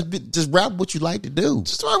 Yeah. Just rap what you like to do.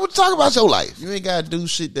 Just talk about your life. You ain't gotta do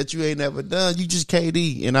shit that you ain't never done. You just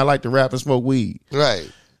KD, and I like to rap and smoke weed.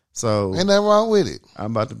 Right. So ain't nothing wrong with it.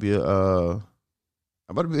 I'm about to be a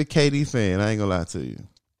KD fan. I ain't gonna lie to you.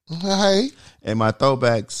 Hey. And my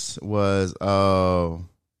throwbacks was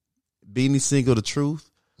Beanie Single The Truth.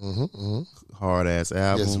 Hard ass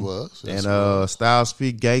album. Yes, it was. And Styles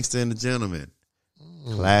P, Gangsta and the Gentleman.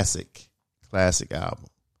 Classic album.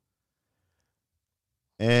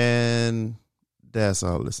 And that's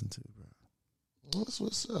all I listen to, bro. That's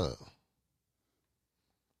what's up.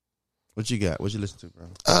 What you got? What you listen to, bro?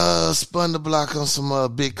 Spun the block on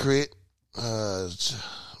some Big Crit. Just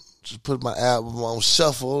put my album on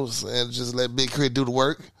shuffle and just let Big Crit do the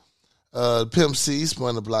work. Pimp C,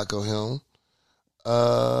 spun the block on him.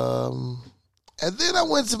 And then I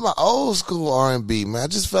went to my old school R&B, man. I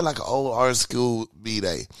just felt like an old art school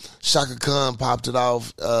B-Day. Shaka Khan popped it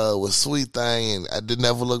off with Sweet Thing, and I did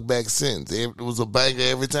never look back since. It was a banger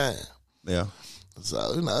every time. Yeah.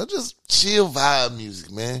 So, just chill vibe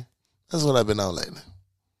music, man. That's what I've been on lately.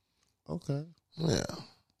 Okay. Yeah.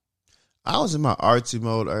 I was in my artsy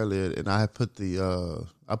mode earlier, and I put Joe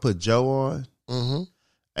on. Mm-hmm.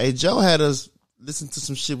 Hey, Joe had us listened to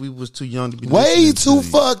some shit we was too young to be Way listening too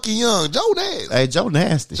fucking young. Joe Nasty. Hey, Joe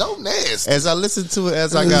Nasty. Joe Nasty. As I listened to it,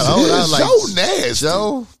 as I got older, I was like, Joe Nasty.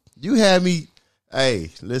 Joe, you had me. Hey,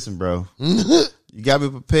 listen, bro. You got me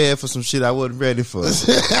prepared for some shit I wasn't ready for.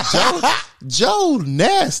 Joe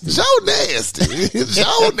Nasty. Joe Nasty.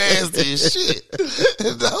 Joe Nasty as shit.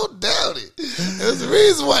 Don't doubt it. There's the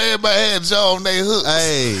reason why everybody had Joe on their hooks.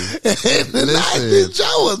 Hey, listen,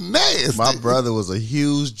 Joe was nasty. My brother was a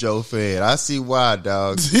huge Joe fan. I see why,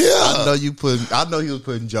 dog. Yeah. I know he was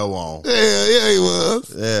putting Joe on. Yeah, he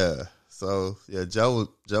was. Yeah. So yeah, Joe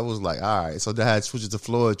was like, all right. So they had to switch it to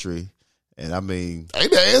Floetry. And I mean, they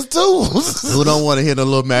dance too. Who don't want to hear a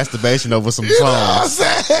little masturbation over some songs? You know what I'm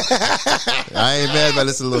saying? I ain't mad about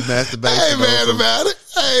listening to a little masturbation. I ain't mad about it.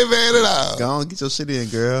 I ain't mad at all. Go on, get your shit in,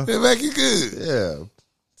 girl. It make you good. Yeah.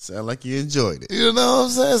 Sound like you enjoyed it. You know what I'm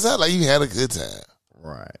saying? Sound like you had a good time.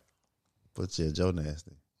 Right. But yeah, Joe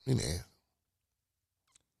Nasty. You know.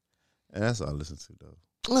 And that's all I listen to, though.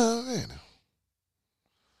 Oh, man.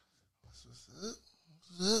 What's up?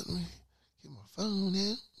 What's up? Let me get my phone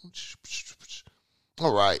in.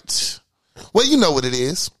 All right. Well, you know what it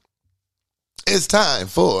is. It's time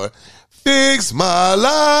for Fix My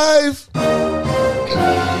Life.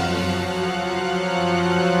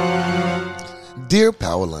 Dear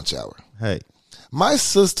Power Lunch Hour. Hey. My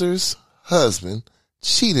sister's husband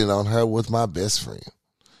cheated on her with my best friend.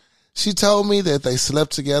 She told me that they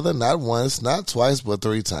slept together not once, not twice, but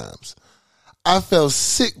 3 times. I felt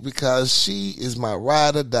sick because she is my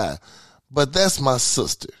ride or die. But that's my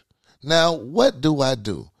sister. Now, what do I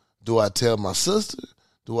do? Do I tell my sister?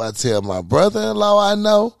 Do I tell my brother-in-law I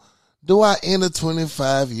know? Do I end a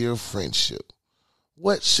 25-year friendship?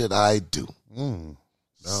 What should I do? Oh,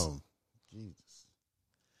 Jesus.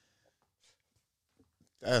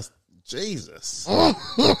 That's Jesus. Why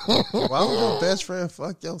would your best friend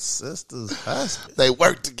fuck your sister's husband? They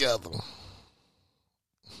work together.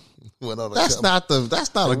 That's not a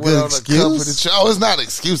good excuse. Oh, it's not an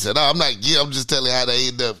excuse at all. I'm just telling you how they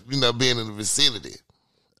end up, being in the vicinity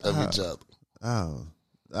of each other. Oh,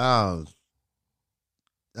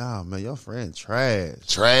 man, your friend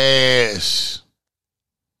trash.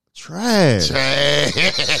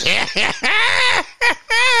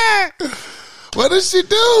 What does she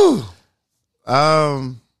do?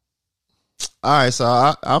 All right,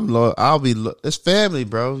 so I'm loyal. It's family,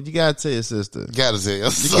 bro. You gotta tell your sister. You gotta tell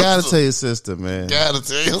your sister. You gotta tell your sister, man. You gotta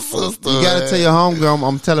tell your sister. You gotta tell your homegirl.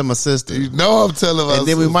 I'm telling my sister. You know I'm telling my sister. And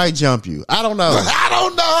then we might jump you. I don't know. I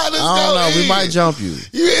don't know how this goes. I don't know. We might jump you.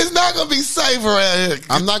 It's not gonna be safe around here.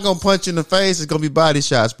 I'm not gonna punch you in the face. It's gonna be body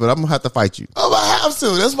shots, but I'm gonna have to fight you. Oh, I have to.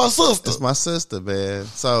 That's my sister. That's my sister, man.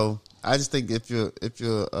 So I just think if your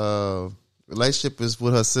relationship is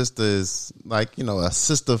with her sister is like, a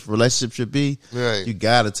sister relationship should be, right. You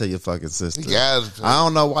gotta tell your fucking sister. You gotta. I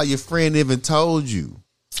don't know why your friend even told you.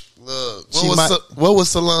 Look, what would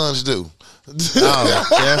Solange do? Oh,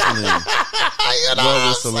 definitely.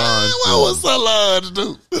 What would Solange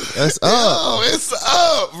do? That's up. Yo, it's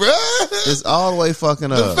up, bro. It's all the way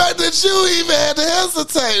fucking up. The fact that you even had to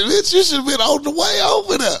hesitate, bitch, you should have been on the way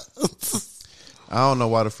over there. I don't know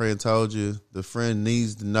why the friend told you. The friend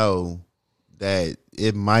needs to know that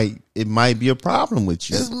it might be a problem with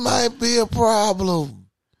you. This might be a problem.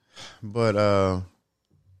 But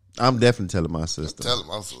I'm definitely telling my sister.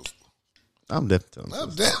 I'm definitely telling my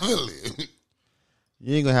sister. Definitely.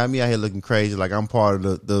 You ain't gonna have me out here looking crazy like I'm part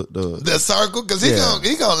of the circle, because he gonna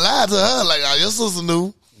lie to her like, oh, your sister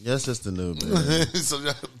knew. Your sister knew, man. So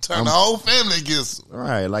turn the whole family against him.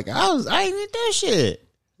 Right, like I ain't even do shit.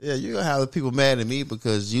 Yeah, you gonna have the people mad at me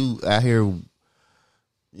because you out here,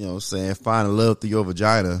 finding love through your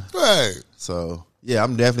vagina. Right. So, yeah,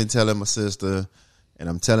 I'm definitely telling my sister, and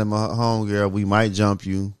I'm telling my homegirl, we might jump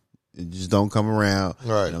you. You just don't come around.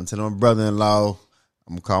 Right. And I'm telling my brother-in-law, I'm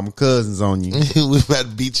going to call my cousins on you. We about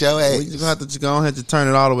to beat your ass. We just have to go ahead and turn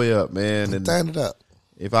it all the way up, man. And turn it up.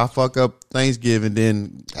 If I fuck up Thanksgiving,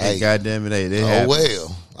 then, goddamn it, it happens.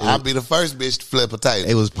 Well. I'll be the first bitch to flip a potato.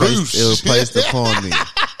 It was placed upon me.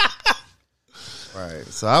 Right.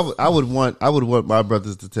 So I would want my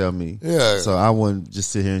brothers to tell me. Yeah. So I wouldn't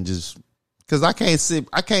just sit here and because I can't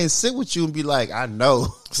sit with you and be like, I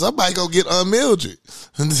know. Somebody go get Mildred.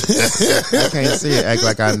 I can't sit here act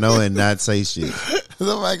like I know and not say shit.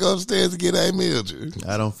 Somebody go upstairs and get Mildred.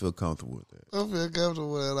 I don't feel comfortable with that. I don't feel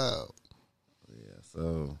comfortable at all. Yeah.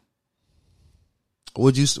 So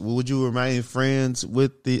would you remain friends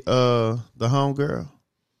with the homegirl?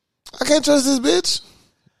 I can't trust this bitch.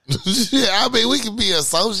 Yeah, I mean, we can be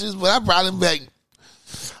associates, but I probably be like,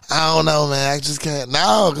 I don't know, man. I just can't.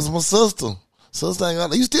 No, because my sister ain't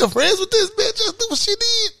gonna. You still friends with this bitch? That's what she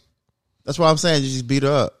did. That's what I'm saying. You just beat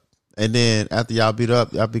her up. And then after y'all beat her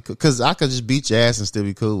up, y'all be cool. Because I could just beat your ass and still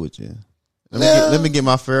be cool with you. Let me get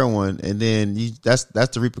my fair one. And then that's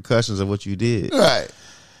the repercussions of what you did. Right.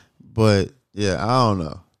 But, yeah, I don't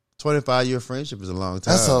know. 25-year friendship is a long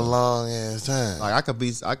time. That's a long ass time. Like I could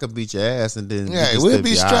beat your ass and then we'll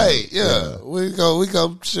be straight. Yeah. We go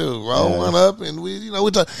shoot, roll one up and we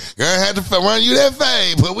talk. Girl, I had to run you that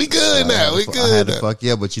fade, but we good now. We good. I had to fuck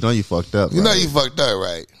you up, but you know you fucked up. You know you fucked up,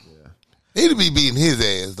 right? Yeah. He'd be beating his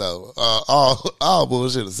ass though. All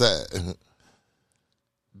bullshit aside.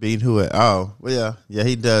 Beating who? Oh, well, yeah,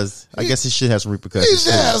 he does. I guess he should have some repercussions.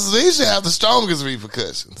 He should have the strongest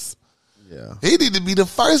repercussions. Yeah. He need to be the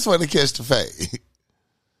first one to catch the fade.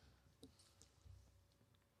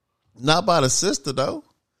 Not by the sister though.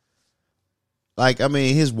 Like, I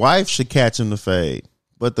mean, his wife should catch him the fade.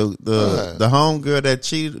 But the homegirl that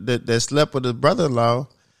cheated that slept with his brother-in-law,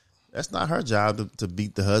 that's not her job to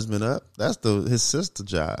beat the husband up. That's his sister's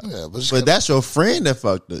job. Yeah, but that's your friend that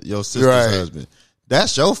fucked your sister's husband.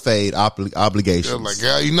 That's your fade obligation. I'm like,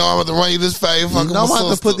 girl, you know I'm about to run you this fade. You know I'm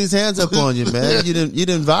about to put these hands up on you, man. You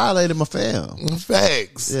didn't violate my fam.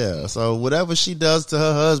 Facts. Yeah. So whatever she does to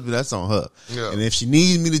her husband, that's on her. Yeah. And if she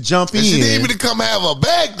needs me to jump in, she need me to come have her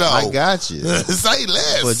back though. I got you. Say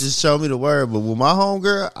less. But just show me the word. But with my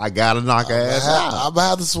homegirl, I gotta knock her ass out. I'm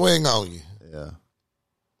about to swing on you. Yeah.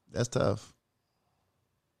 That's tough.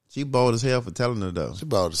 She bold as hell for telling her though. She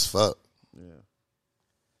bold as fuck.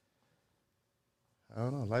 I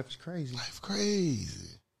don't know. Life is crazy.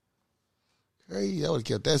 Crazy. I would have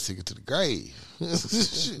kept that secret to the grave.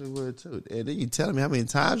 Would too. And then you telling me how many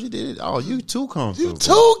times you did it? Oh, you too comfortable. You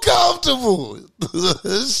too comfortable.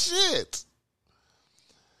 Shit.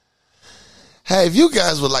 Hey, if you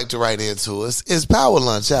guys would like to write into us, it's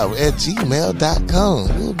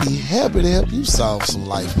powerlunchhour@gmail.com. We'll be happy to help you solve some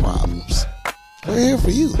life problems. We're here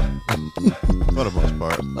for you. For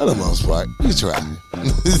the most part. You try.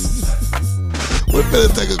 We're going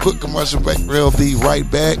to take a quick commercial break. We'll be right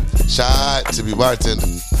back. Shot to be bartender.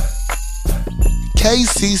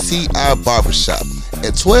 KCCI Barbershop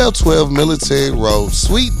at 1212 Military Road,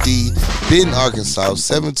 Suite D, Benton, Arkansas,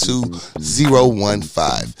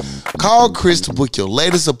 72015. Call Chris to book your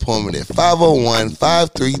latest appointment at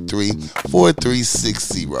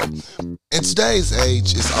 501-533-4360. In today's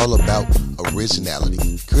age, it's all about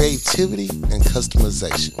originality, creativity, and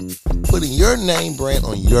customization. Putting your name brand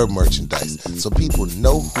on your merchandise so people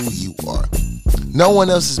know who you are. No one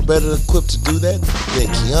else is better equipped to do that than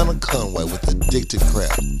Kiana Conway with Addicted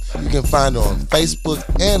Craft. You can find her on Facebook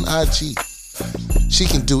and IG. She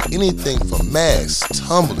can do anything from masks,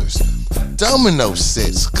 tumblers, domino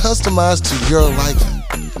sets, customized to your liking.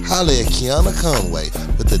 Holla at Kiana Conway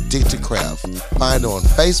with Addicted Craft. Find her on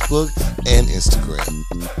Facebook and Instagram.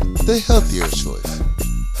 The healthier choice.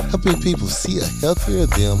 Helping people see a healthier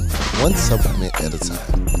them one supplement at a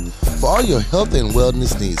time. For all your health and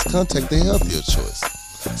wellness needs, contact The Healthier Choice.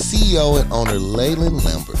 CEO and owner Leyland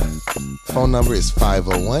Lambert. Phone number is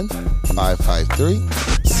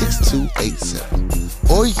 501-553-6287.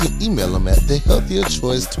 Or you can email them at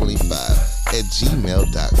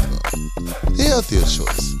thehealthierchoice25@gmail.com. The Healthier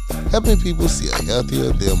Choice. Helping people see a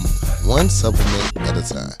healthier them one supplement at a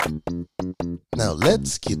time. Now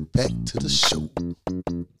let's get back to the show.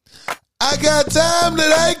 I got time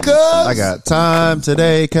today, cuz. I got time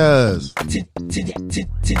today, cuz. Today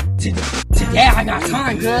I got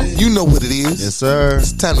time, cuz. You know what it is. Yes, sir.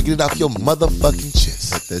 It's time to get it off your motherfucking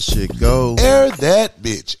chest. Let that shit go. Air that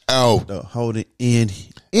bitch out. Don't hold it in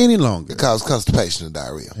any longer. It causes constipation and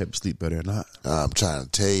diarrhea. Help you sleep better or not. I'm trying to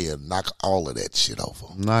tell you, knock all of that shit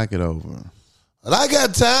over. Knock it over. But I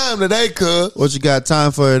got time today, cuz. What you got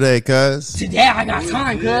time for today, cuz? Today I got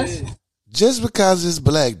time, cuz. Just because it's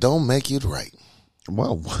black don't make it right.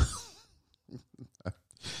 Well,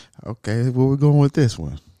 okay, where we going with this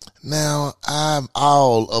one? Now, I'm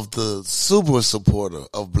all of the super supporter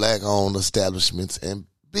of black-owned establishments and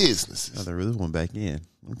businesses. Oh, they really went back in.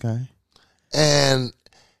 Okay. And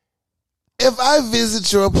if I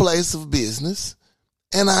visit your place of business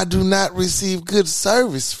and I do not receive good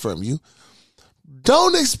service from you,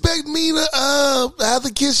 don't expect me to have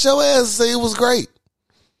to kiss your ass and say it was great.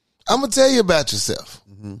 I'm going to tell you about yourself.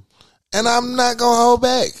 Mm-hmm. And I'm not going to hold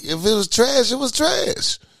back. If it was trash, it was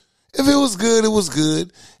trash. If it was good, it was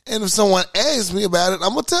good. And if someone asks me about it,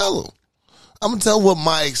 I'm going to tell them. I'm going to tell them what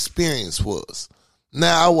my experience was.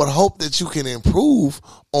 Now, I would hope that you can improve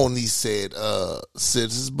on these said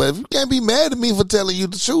citizens, but if you can't be mad at me for telling you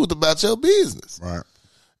the truth about your business. Right.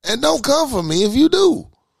 And don't come for me if you do.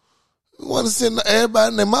 You want to send everybody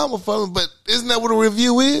and their mama for me, but isn't that what a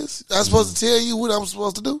review is? I'm supposed to tell you what I'm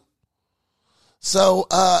supposed to do? So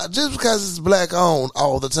just because it's black owned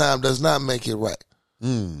all the time does not make it right.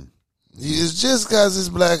 It's just because it's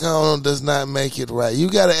black owned does not make it right. You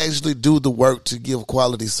got to actually do the work to give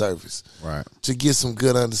quality service, Right. to get some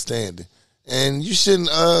good understanding. And you shouldn't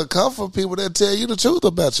come for people that tell you the truth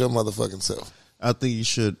about your motherfucking self. I think you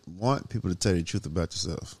should want people to tell you the truth about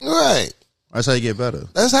yourself. Right. That's how you get better.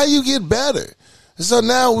 That's how you get better. And so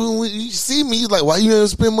now when you see me, you're like, why you never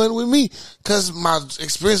spend money with me? Because my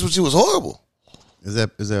experience with you was horrible. Is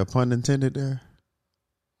there a pun intended there?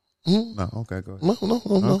 No. Okay, go ahead. No.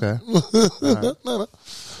 Okay. No.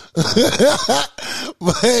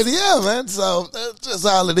 But yeah, man. So that's just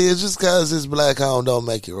all it is. Just because it's black owned don't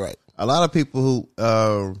make it right. A lot of people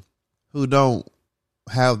who don't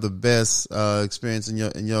have the best experience in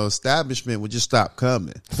your establishment would just stop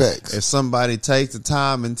coming. Facts. If somebody takes the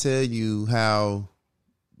time and tell you how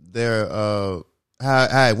their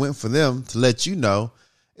how it went for them to let you know,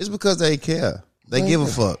 it's because they care. They give a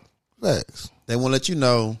fuck. Facts. They want to let you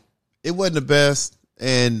know it wasn't the best,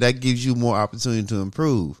 and that gives you more opportunity to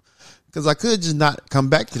improve. Because I could just not come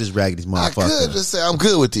back to this raggedy motherfucker. I could just say I'm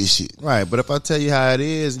good with this shit. Right, but if I tell you how it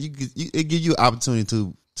is, it gives you an opportunity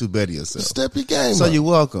to better yourself. Step your game So up. you're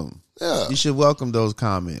welcome. Yeah. You should welcome those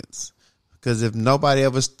comments. Because if nobody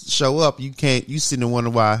ever show up, you sit and wonder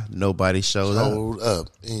why nobody showed up. Hold up.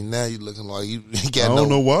 And now you looking like you got I don't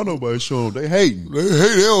know why nobody showed up. They hating.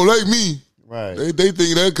 They don't like me. Right. They think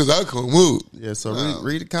that because I come up. Yeah, so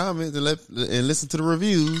read the comments and listen to the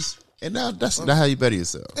reviews. And now that's how you better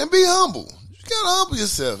yourself. And be humble. You got to humble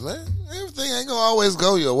yourself, man. Everything ain't going to always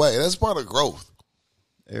go your way. That's part of growth.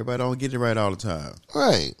 Everybody don't get it right all the time.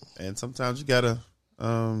 Right. And sometimes you got to,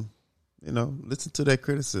 listen to that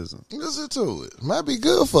criticism. Listen to it. Might be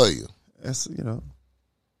good for you. That's, it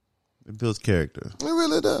builds character. It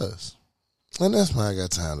really does. And that's why I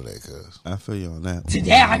got time today, cuz. I feel you on that.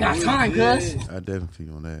 Today I got time, cuz. I definitely feel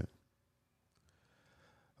you on that.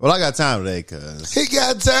 Well, I got time today, cuz. He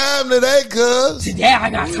got time today, cuz. Today I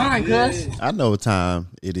got time, cuz. I know what time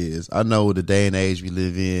it is. I know the day and age we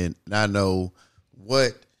live in. And I know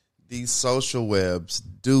what these social webs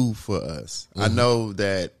do for us. I know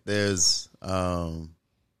that there's an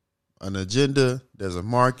agenda. There's a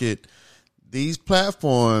market. These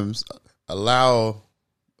platforms allow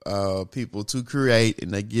people to create,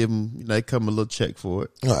 and they give them, they come a little check for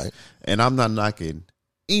it. Right. And I'm not knocking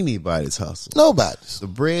anybody's hustle. Nobody's. The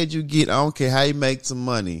bread you get, I don't care how you make some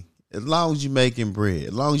money. As long as you're making bread,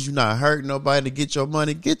 as long as you're not hurting nobody to get your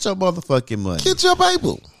money, get your motherfucking money. Get your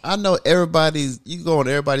paper. I know you go on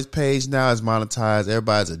everybody's page now, it's monetized.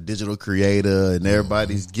 Everybody's a digital creator and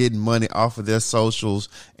everybody's getting money off of their socials.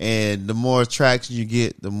 And the more traction you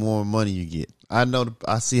get, the more money you get. I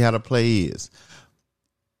see how the play is.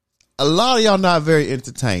 A lot of y'all not very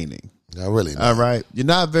entertaining. I really not. All right. You're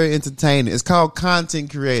not very entertaining. It's called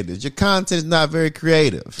content creators. Your content is not very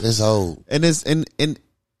creative. It's old. And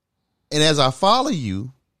and as I follow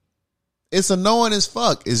you, it's annoying as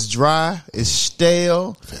fuck. It's dry. It's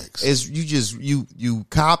stale. Facts. It's you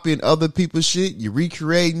copying other people's shit. You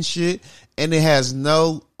recreating shit, and it has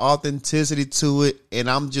no authenticity to it. And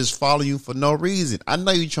I'm just following you for no reason. I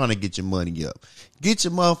know you're trying to get your money up. Get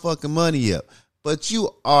your motherfucking money up. But you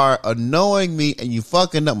are annoying me, and you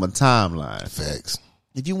fucking up my timeline. Facts.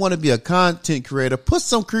 If you want to be a content creator, put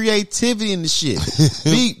some creativity in the shit.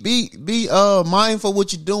 be mindful of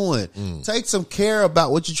what you're doing. Take some care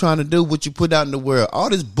about what you're trying to do, what you put out in the world. All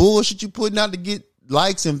this bullshit you putting out to get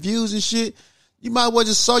likes and views and shit, you might well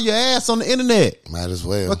just show your ass on the internet. Might as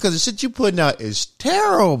well. Because the shit you putting out is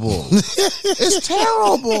terrible. It's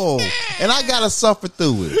terrible. And I gotta suffer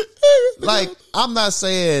through it. Like, I'm not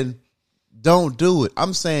saying don't do it.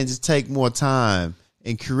 I'm saying just take more time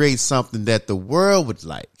and create something that the world would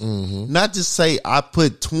like. Not just say I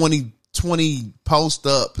put 20 posts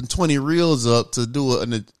up and 20 reels up to do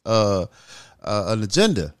an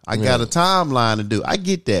agenda. I got a timeline to do. I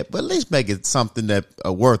get that, but at least make it something that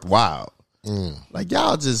worthwhile. Like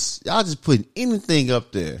y'all just putting anything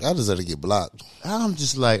up there. I deserve to get blocked. I'm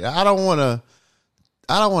just like, I don't want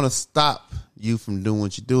to stop you from doing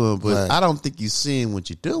what you're doing, but Right. I don't think you're seeing what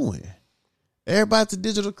you're doing. Everybody's a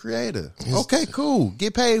digital creator. Okay, cool.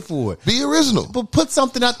 Get paid for it. Be original. But put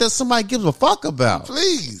something out there somebody gives a fuck about.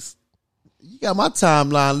 Please. You got my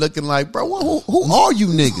timeline looking like, bro, who are you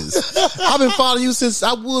niggas? I've been following you since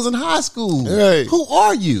I was in high school. Right. Who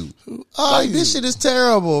are you? Are you? This shit is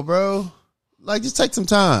terrible, bro. Like, just take some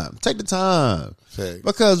time. Take the time. Facts.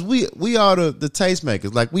 Because we are the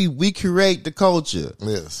tastemakers. Like, we create the culture.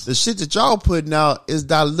 Yes. The shit that y'all putting out is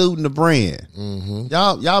diluting the brand.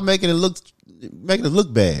 Y'all making it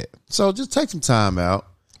look bad. So just take some time out.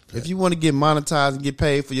 If you want to get monetized and get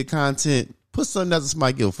paid for your content, Put something that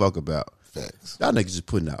somebody give a fuck about. Facts. Y'all niggas just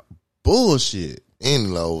putting out bullshit. Any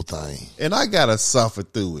little thing. And I gotta suffer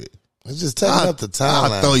through it. It's just taking up the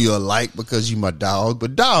time. I'll throw you a like because you my dog,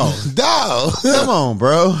 but dog. Dog. Come on,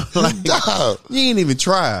 bro. Like, Dog. You ain't even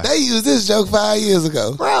try. They used this joke 5 years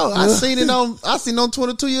ago. Bro, I seen it on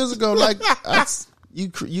 22 years ago. Like,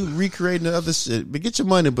 you recreating the other shit. But get your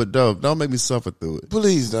money, but don't make me suffer through it.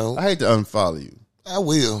 Please don't. I hate to unfollow you. I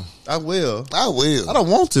will. I will. I don't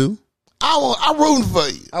want to. I'm rooting for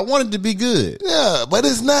you. I want it to be good. Yeah, but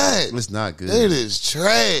it's not. It's not good. It is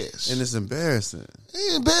trash. And it's embarrassing.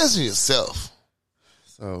 You're embarrassing yourself.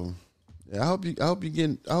 So, yeah, I hope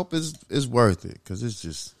it's worth it. Cause it's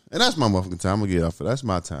just, and that's my motherfucking time. I'm gonna get off it. That's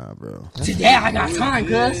my time, bro. Today I got time,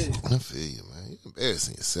 cuz. I feel you, man. You're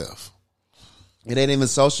embarrassing yourself. It ain't even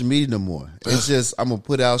social media no more. It's just, I'm gonna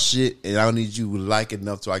put out shit and I don't need you to like it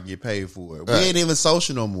enough so I can get paid for it. We ain't even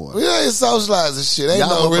social no more. We ain't socializing shit. Ain't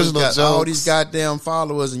Y'all no original got jokes. all these goddamn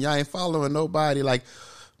followers and y'all ain't following nobody. Like,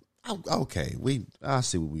 okay, I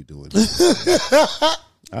see what we doing.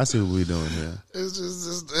 I see what we doing here. It's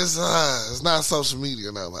just it's not social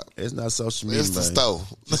media no more. It's not social media. It's the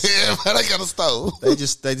stove. Everybody got a stove. They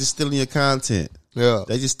just stealing your content. Yeah.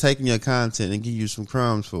 They just taking your content and give you some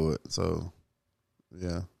crumbs for it. So,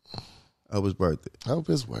 yeah, I hope it's worth it. I hope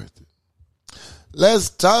it's worth it. Let's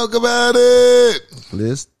talk about it.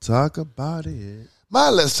 Let's talk about it.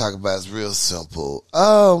 Let's talk about is real simple.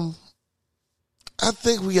 I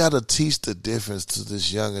think we got to teach the difference to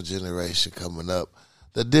this younger generation coming up.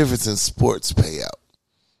 The difference in sports payout.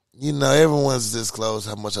 You know, everyone's disclosed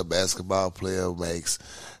how much a basketball player makes,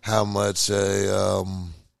 how much a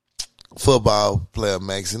football player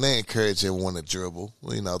makes, and they encourage everyone to dribble,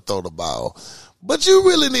 throw the ball. But you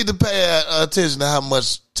really need to pay attention to how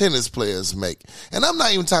much tennis players make. And I'm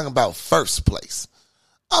not even talking about first place.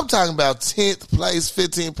 I'm talking about 10th place,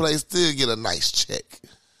 15th place, still get a nice check.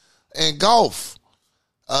 And golf,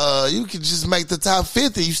 you can just make the top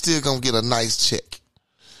 50, you still gonna get a nice check.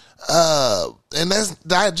 And that's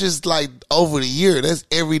not just like over the year, that's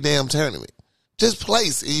every damn tournament. Just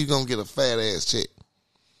place and you're gonna get a fat ass check.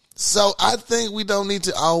 So I think we don't need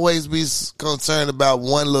to always be concerned about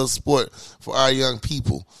one little sport for our young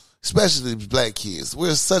people, especially black kids.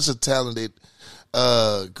 We're such a talented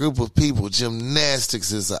group of people.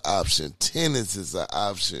 Gymnastics is an option. Tennis is an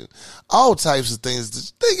option. All types of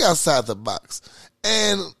things. Think outside the box.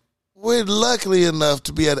 And we're lucky enough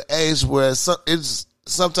to be at an age where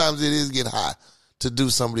sometimes it is get high to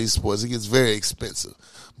do some of these sports. It gets very expensive.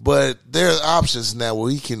 But there are options now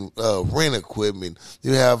where you can rent equipment.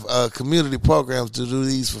 You have community programs to do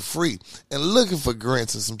these for free. And looking for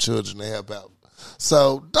grants and some children to help out.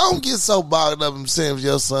 So don't get so bogged up and saying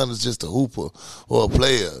your son is just a hooper or a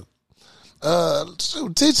player.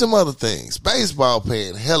 Teach them other things. Baseball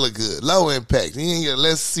paying hella good. Low impact. You ain't get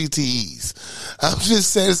less CTEs. I'm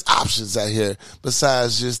just saying there's options out here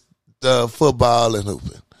besides just football and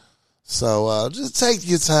hooping. So just take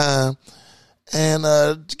your time and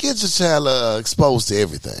get your child exposed to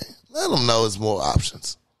everything. Let them know it's more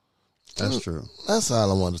options. That's true. That's all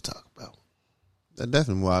I want to talk about. There's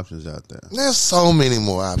definitely more options out there. There's so many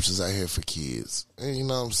more options out here for kids. And you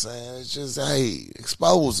know what I'm saying? It's just, hey,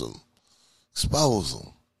 expose them. Expose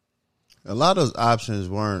them. A lot of those options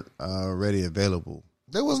weren't already available.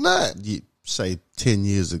 There was not. Say 10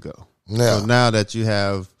 years ago. Yeah. So now that you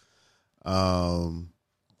have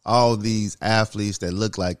all these athletes that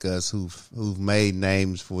look like us who've made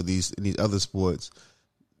names for these other sports,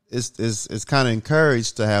 it's kind of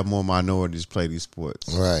encouraged to have more minorities play these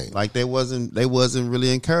sports. Right. Like they wasn't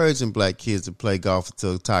really encouraging black kids to play golf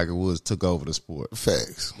until Tiger Woods took over the sport.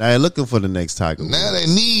 Facts. Now they're looking for the next Tiger Woods. Now they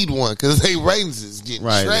need one because their ratings is getting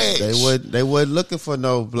trash. They weren't looking for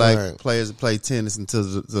no black players to play tennis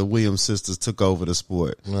until the Williams sisters took over the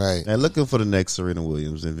sport. Right. They're looking for the next Serena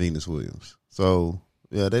Williams and Venus Williams. So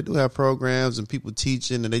yeah, they do have programs and people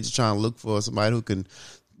teaching, and they just trying to look for somebody who can,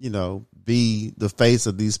 be the face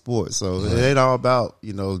of these sports. So it ain't all about,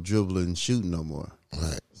 dribbling and shooting no more.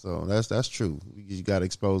 Right. So that's true. You got to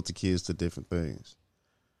expose the kids to different things.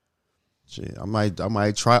 Shit, I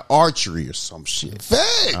might try archery or some shit.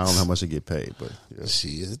 Facts. I don't know how much I get paid, but yeah.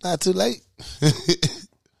 Shit, it's not too late.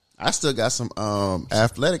 I still got some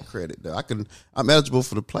athletic credit though. I'm eligible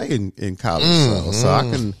for the play in college, so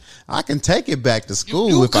I can take it back to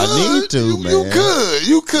school if I need to, man.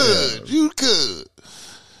 You could.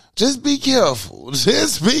 Just be careful.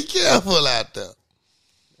 Just be careful out there.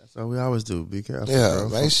 That's what we always do. Be careful. Yeah,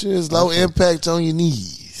 bro. make sure it's low impact on your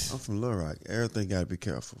knees. I'm from Little Rock. Everything got to be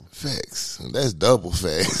careful. Facts. That's double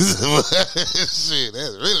facts. Shit,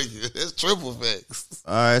 that's really good. That's triple facts.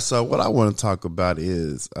 All right, so what I want to talk about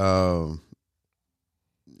is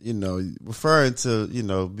referring to,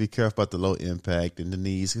 be careful about the low impact and the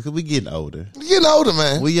knees because we getting older. We're getting older,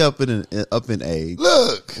 man. We up in age.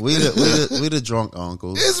 Look, we the drunk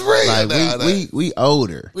uncles. It's real. Like we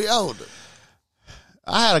older. We older.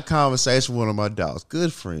 I had a conversation with one of my dogs,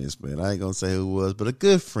 good friends, man. I ain't gonna say who it was, but a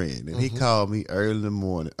good friend, and he called me early in the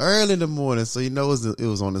morning. So it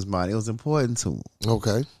was on his mind. It was important to him.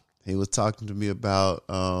 Okay. He was talking to me about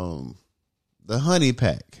the honey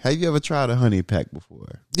pack. Have you ever tried a honey pack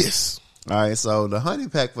before? Yes. All right. So the honey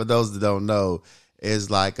pack, for those that don't know, is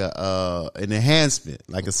like an enhancement,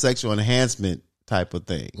 like a sexual enhancement type of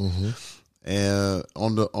thing. Mm-hmm. And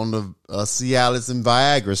on the Cialis and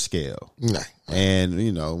Viagra scale. Right. And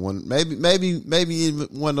when maybe even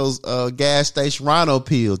one of those gas station rhino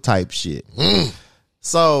pill type shit.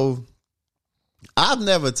 So I've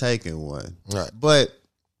never taken one. Right. But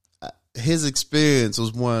his experience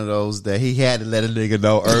was one of those that he had to let a nigga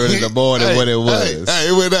know early in the morning what it was. Hey,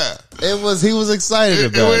 it went out. He was excited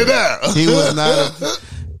about it. It went out. He was not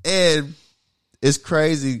and it's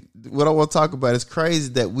crazy. What I want to talk about is crazy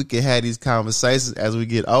that we can have these conversations as we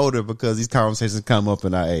get older because these conversations come up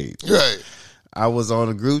in our age. Right. I was on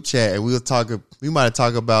a group chat and we might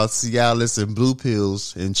talk about Cialis and blue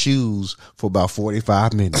pills and chews for about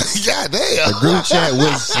 45 minutes. God damn. The group chat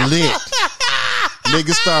was lit.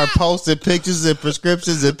 Niggas started posting pictures and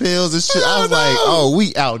prescriptions and pills and shit. I was like, oh,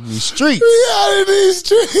 we out in these streets. We out in these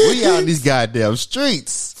streets. We out in these goddamn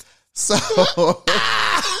streets. So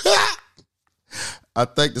I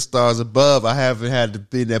thank the stars above. I haven't had to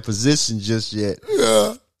be in that position just yet.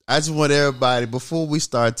 Yeah. I just want everybody, before we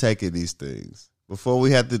start taking these things, before we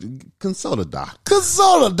have to consult a doctor.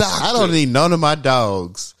 Consult a doctor. I don't need none of my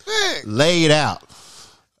dogs laid out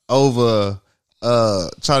over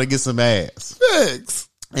trying to get some ass. Thanks.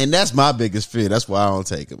 And that's my biggest fear. That's why I don't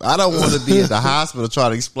take them. I don't want to be at the hospital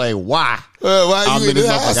trying to explain why I'm in this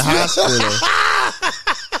motherfucking hospital.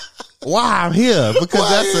 Why I'm here?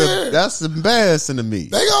 Because that's embarrassing to me.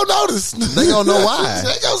 They gonna notice. They gonna know why.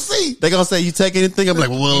 They gonna see. They gonna say, you take anything? I'm like,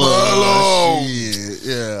 well, shit.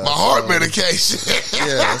 Yeah. My heart medication.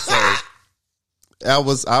 Yeah. So I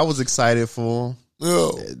was excited for him. Yeah.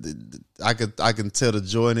 I can tell the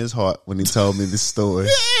joy in his heart when he told me this story.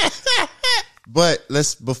 But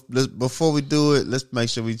let's before we do it, let's make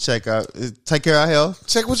sure we take care of our health.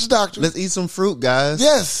 Check with your doctor. Let's eat some fruit, guys.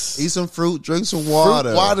 Yes. Eat some fruit, drink some water.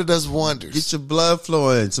 Fruit, water does wonders. Get your blood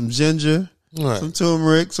flowing. Some ginger, right. Some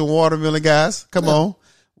turmeric, some watermelon, guys. Come on.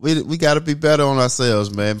 We got to be better on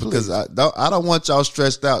ourselves, man, because I don't want y'all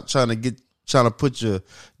stressed out trying to put your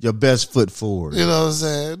best foot forward. You know what I'm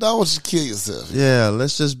saying? Don't want you to kill yourself. Yeah,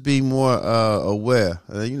 let's just be more aware.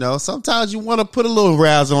 Sometimes you want to put a little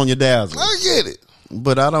razzle on your dazzle. I get it.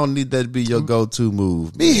 But I don't need that to be your go-to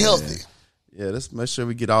move. Be healthy. Yeah, let's make sure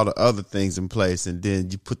we get all the other things in place, and then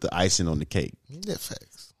you put the icing on the cake. Yeah,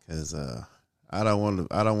 facts. Because I don't want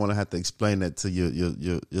to have to explain that to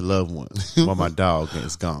your loved one while my dog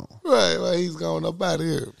is gone. Right, well, he's going up out of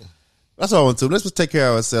here. That's all I want to. Let's just take care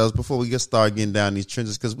of ourselves before we start getting down these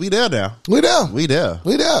trenches, because we there now. We there. We there.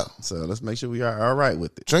 We there. So let's make sure we are all right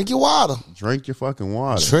with it. Drink your water. Drink your fucking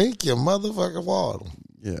water. Drink your motherfucking water.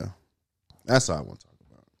 Yeah. That's all I want to talk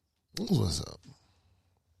about. What's up?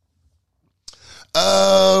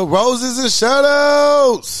 Roses and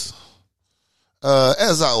shout-outs.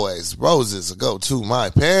 As always, roses go to my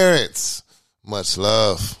parents. Much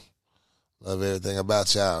love. Love everything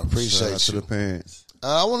about y'all. Appreciate Shout out you. to the parents.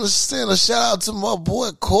 I want to send a shout out to my boy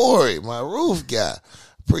Corey, my roof guy.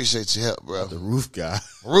 Appreciate your help, bro. The roof guy.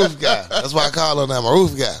 Roof guy. That's why I call him now, my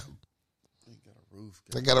roof guy.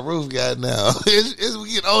 I got a roof guy now. As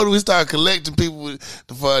we get older, we start collecting people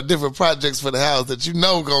for different projects for the house that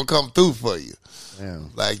gonna come through for you. Damn.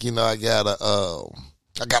 Like, I got a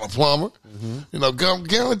plumber. Mm-hmm.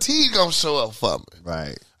 Guaranteed gonna show up for me.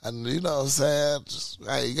 Right. And you know what I'm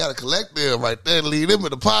saying? You gotta collect them right there and leave them in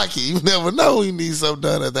the pocket. You never know when you need something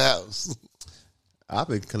done at the house. I've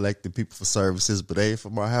been collecting people for services, but they ain't for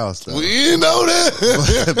my house though. We didn't know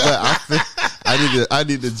that. but I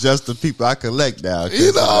need to adjust the people I collect now.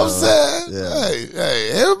 You know what I'm saying? Yeah.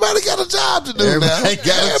 Hey, everybody got a job to do Everybody now.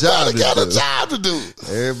 got a job to do.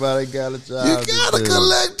 Everybody got a job You gotta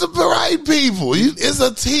collect the right people. It's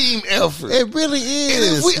a team effort. It really is. And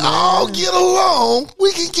if we all get along,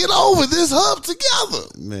 we can get over this hump together.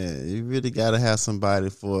 Man, you really gotta have somebody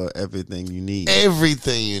for everything you need.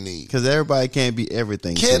 Everything you need. Because everybody can't be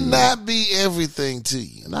everything to you. Cannot be everything to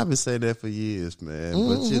you. And I've been saying that for years, man.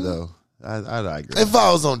 Mm-hmm. But I digress. It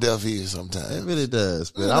falls on deaf ears sometimes. It really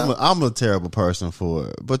does. But I'm a terrible person for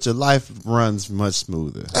it. But your life runs much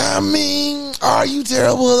smoother. I mean, are you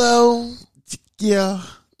terrible though? Yeah.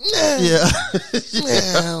 Yeah.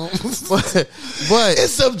 but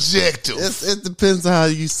it's subjective. It depends on how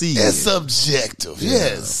you see it's it. Subjective. Yeah.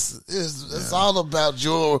 Yes. It's all about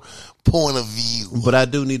your point of view. But I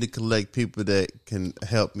do need to collect people that can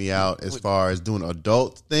help me out as far as doing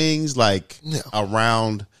adult things, like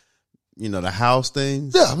around, the house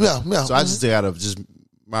things. Yeah. So I just gotta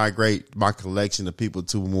migrate my collection of people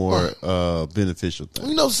to more beneficial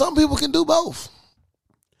things. Some people can do both.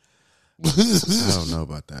 I don't know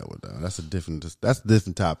about that one though. That's a different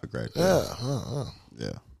topic right there.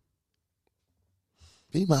 Yeah.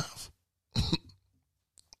 Be mindful.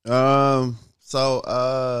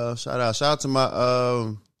 Shout out to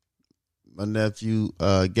my nephew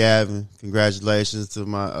Gavin. Congratulations to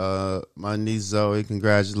my niece Zoe.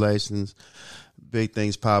 Congratulations. Big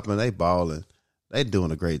things popping. They balling. They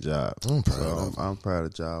doing a great job. I'm proud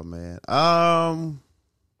of y'all, man.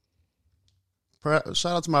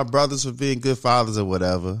 Shout out to my brothers for being good fathers or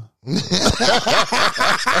whatever.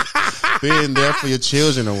 Being there for your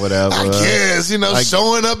children or whatever. I guess,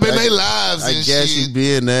 showing up in their lives and shit. I guess you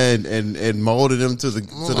being there and molding them to the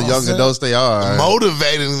young adults they are.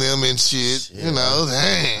 Motivating them and shit. Dang.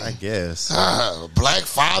 I guess. Black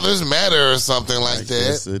fathers matter or something like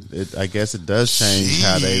that. I guess it does change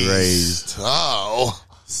how they raised. Oh.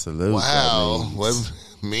 Salute. Wow. What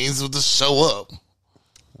means to show up.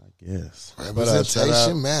 Yes.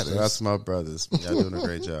 Representation matters. That's my brothers. Y'all doing a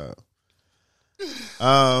great job.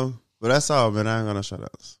 But that's all, man. I ain't gonna shout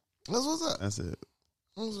outs. That's what's up. That's it.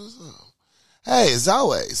 That's what's up. Hey, as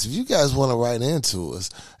always, if you guys want to write into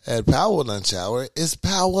us at Power Lunch Hour, it's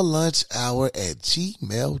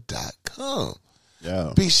powerlunchhour@gmail.com.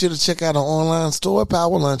 Yeah. Be sure to check out our online store,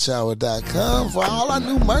 powerlunchhour.com, for all our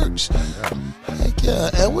new merch. Heck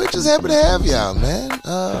yeah. And we're just happy to have y'all, man.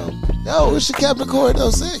 It's your Captain Corey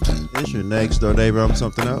Dosecki. It's your next door neighbor. I'm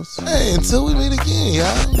something else. Hey, until we meet again,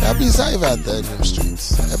 y'all be safe out there in them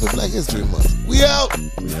streets. Happy Black History Month. We out.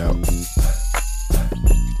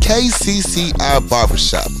 KCCI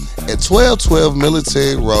Barbershop at 1212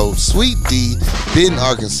 Military Road, Suite D, Benton,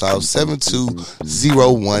 Arkansas,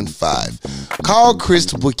 72015. Call Chris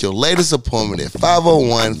to book your latest appointment at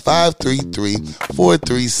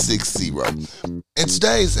 501-533-4360. In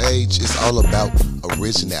today's age, it's all about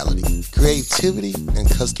originality, creativity, and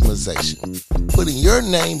customization. Putting your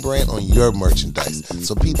name brand on your merchandise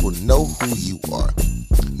so people know who you are.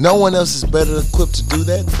 No one else is better equipped to do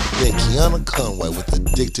that than Kiana Conway with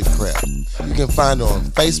Addicted Craft. You can find her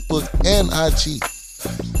on Facebook and IG.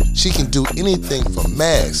 She can do anything from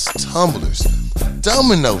masks, tumblers,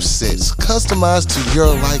 domino sets, customized to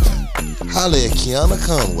your liking. Holla at Kiana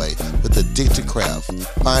Conway with Addicted Craft.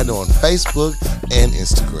 Find her on Facebook and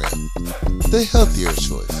Instagram. The healthier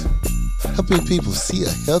choice. Helping people see a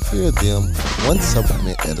healthier them, one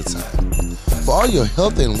supplement at a time. For all your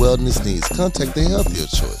health and wellness needs, contact The Healthier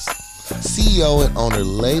Choice. CEO and owner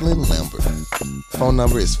Leyland Lambert. Phone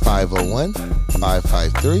number is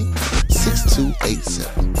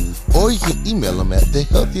 501-553-6287. Or you can email them at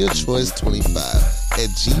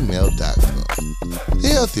thehealthierchoice25@gmail.com. The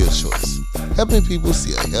Healthier Choice. Helping people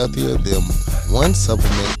see a healthier them, one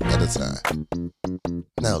supplement at a time.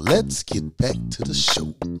 Now let's get back to the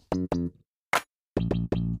show.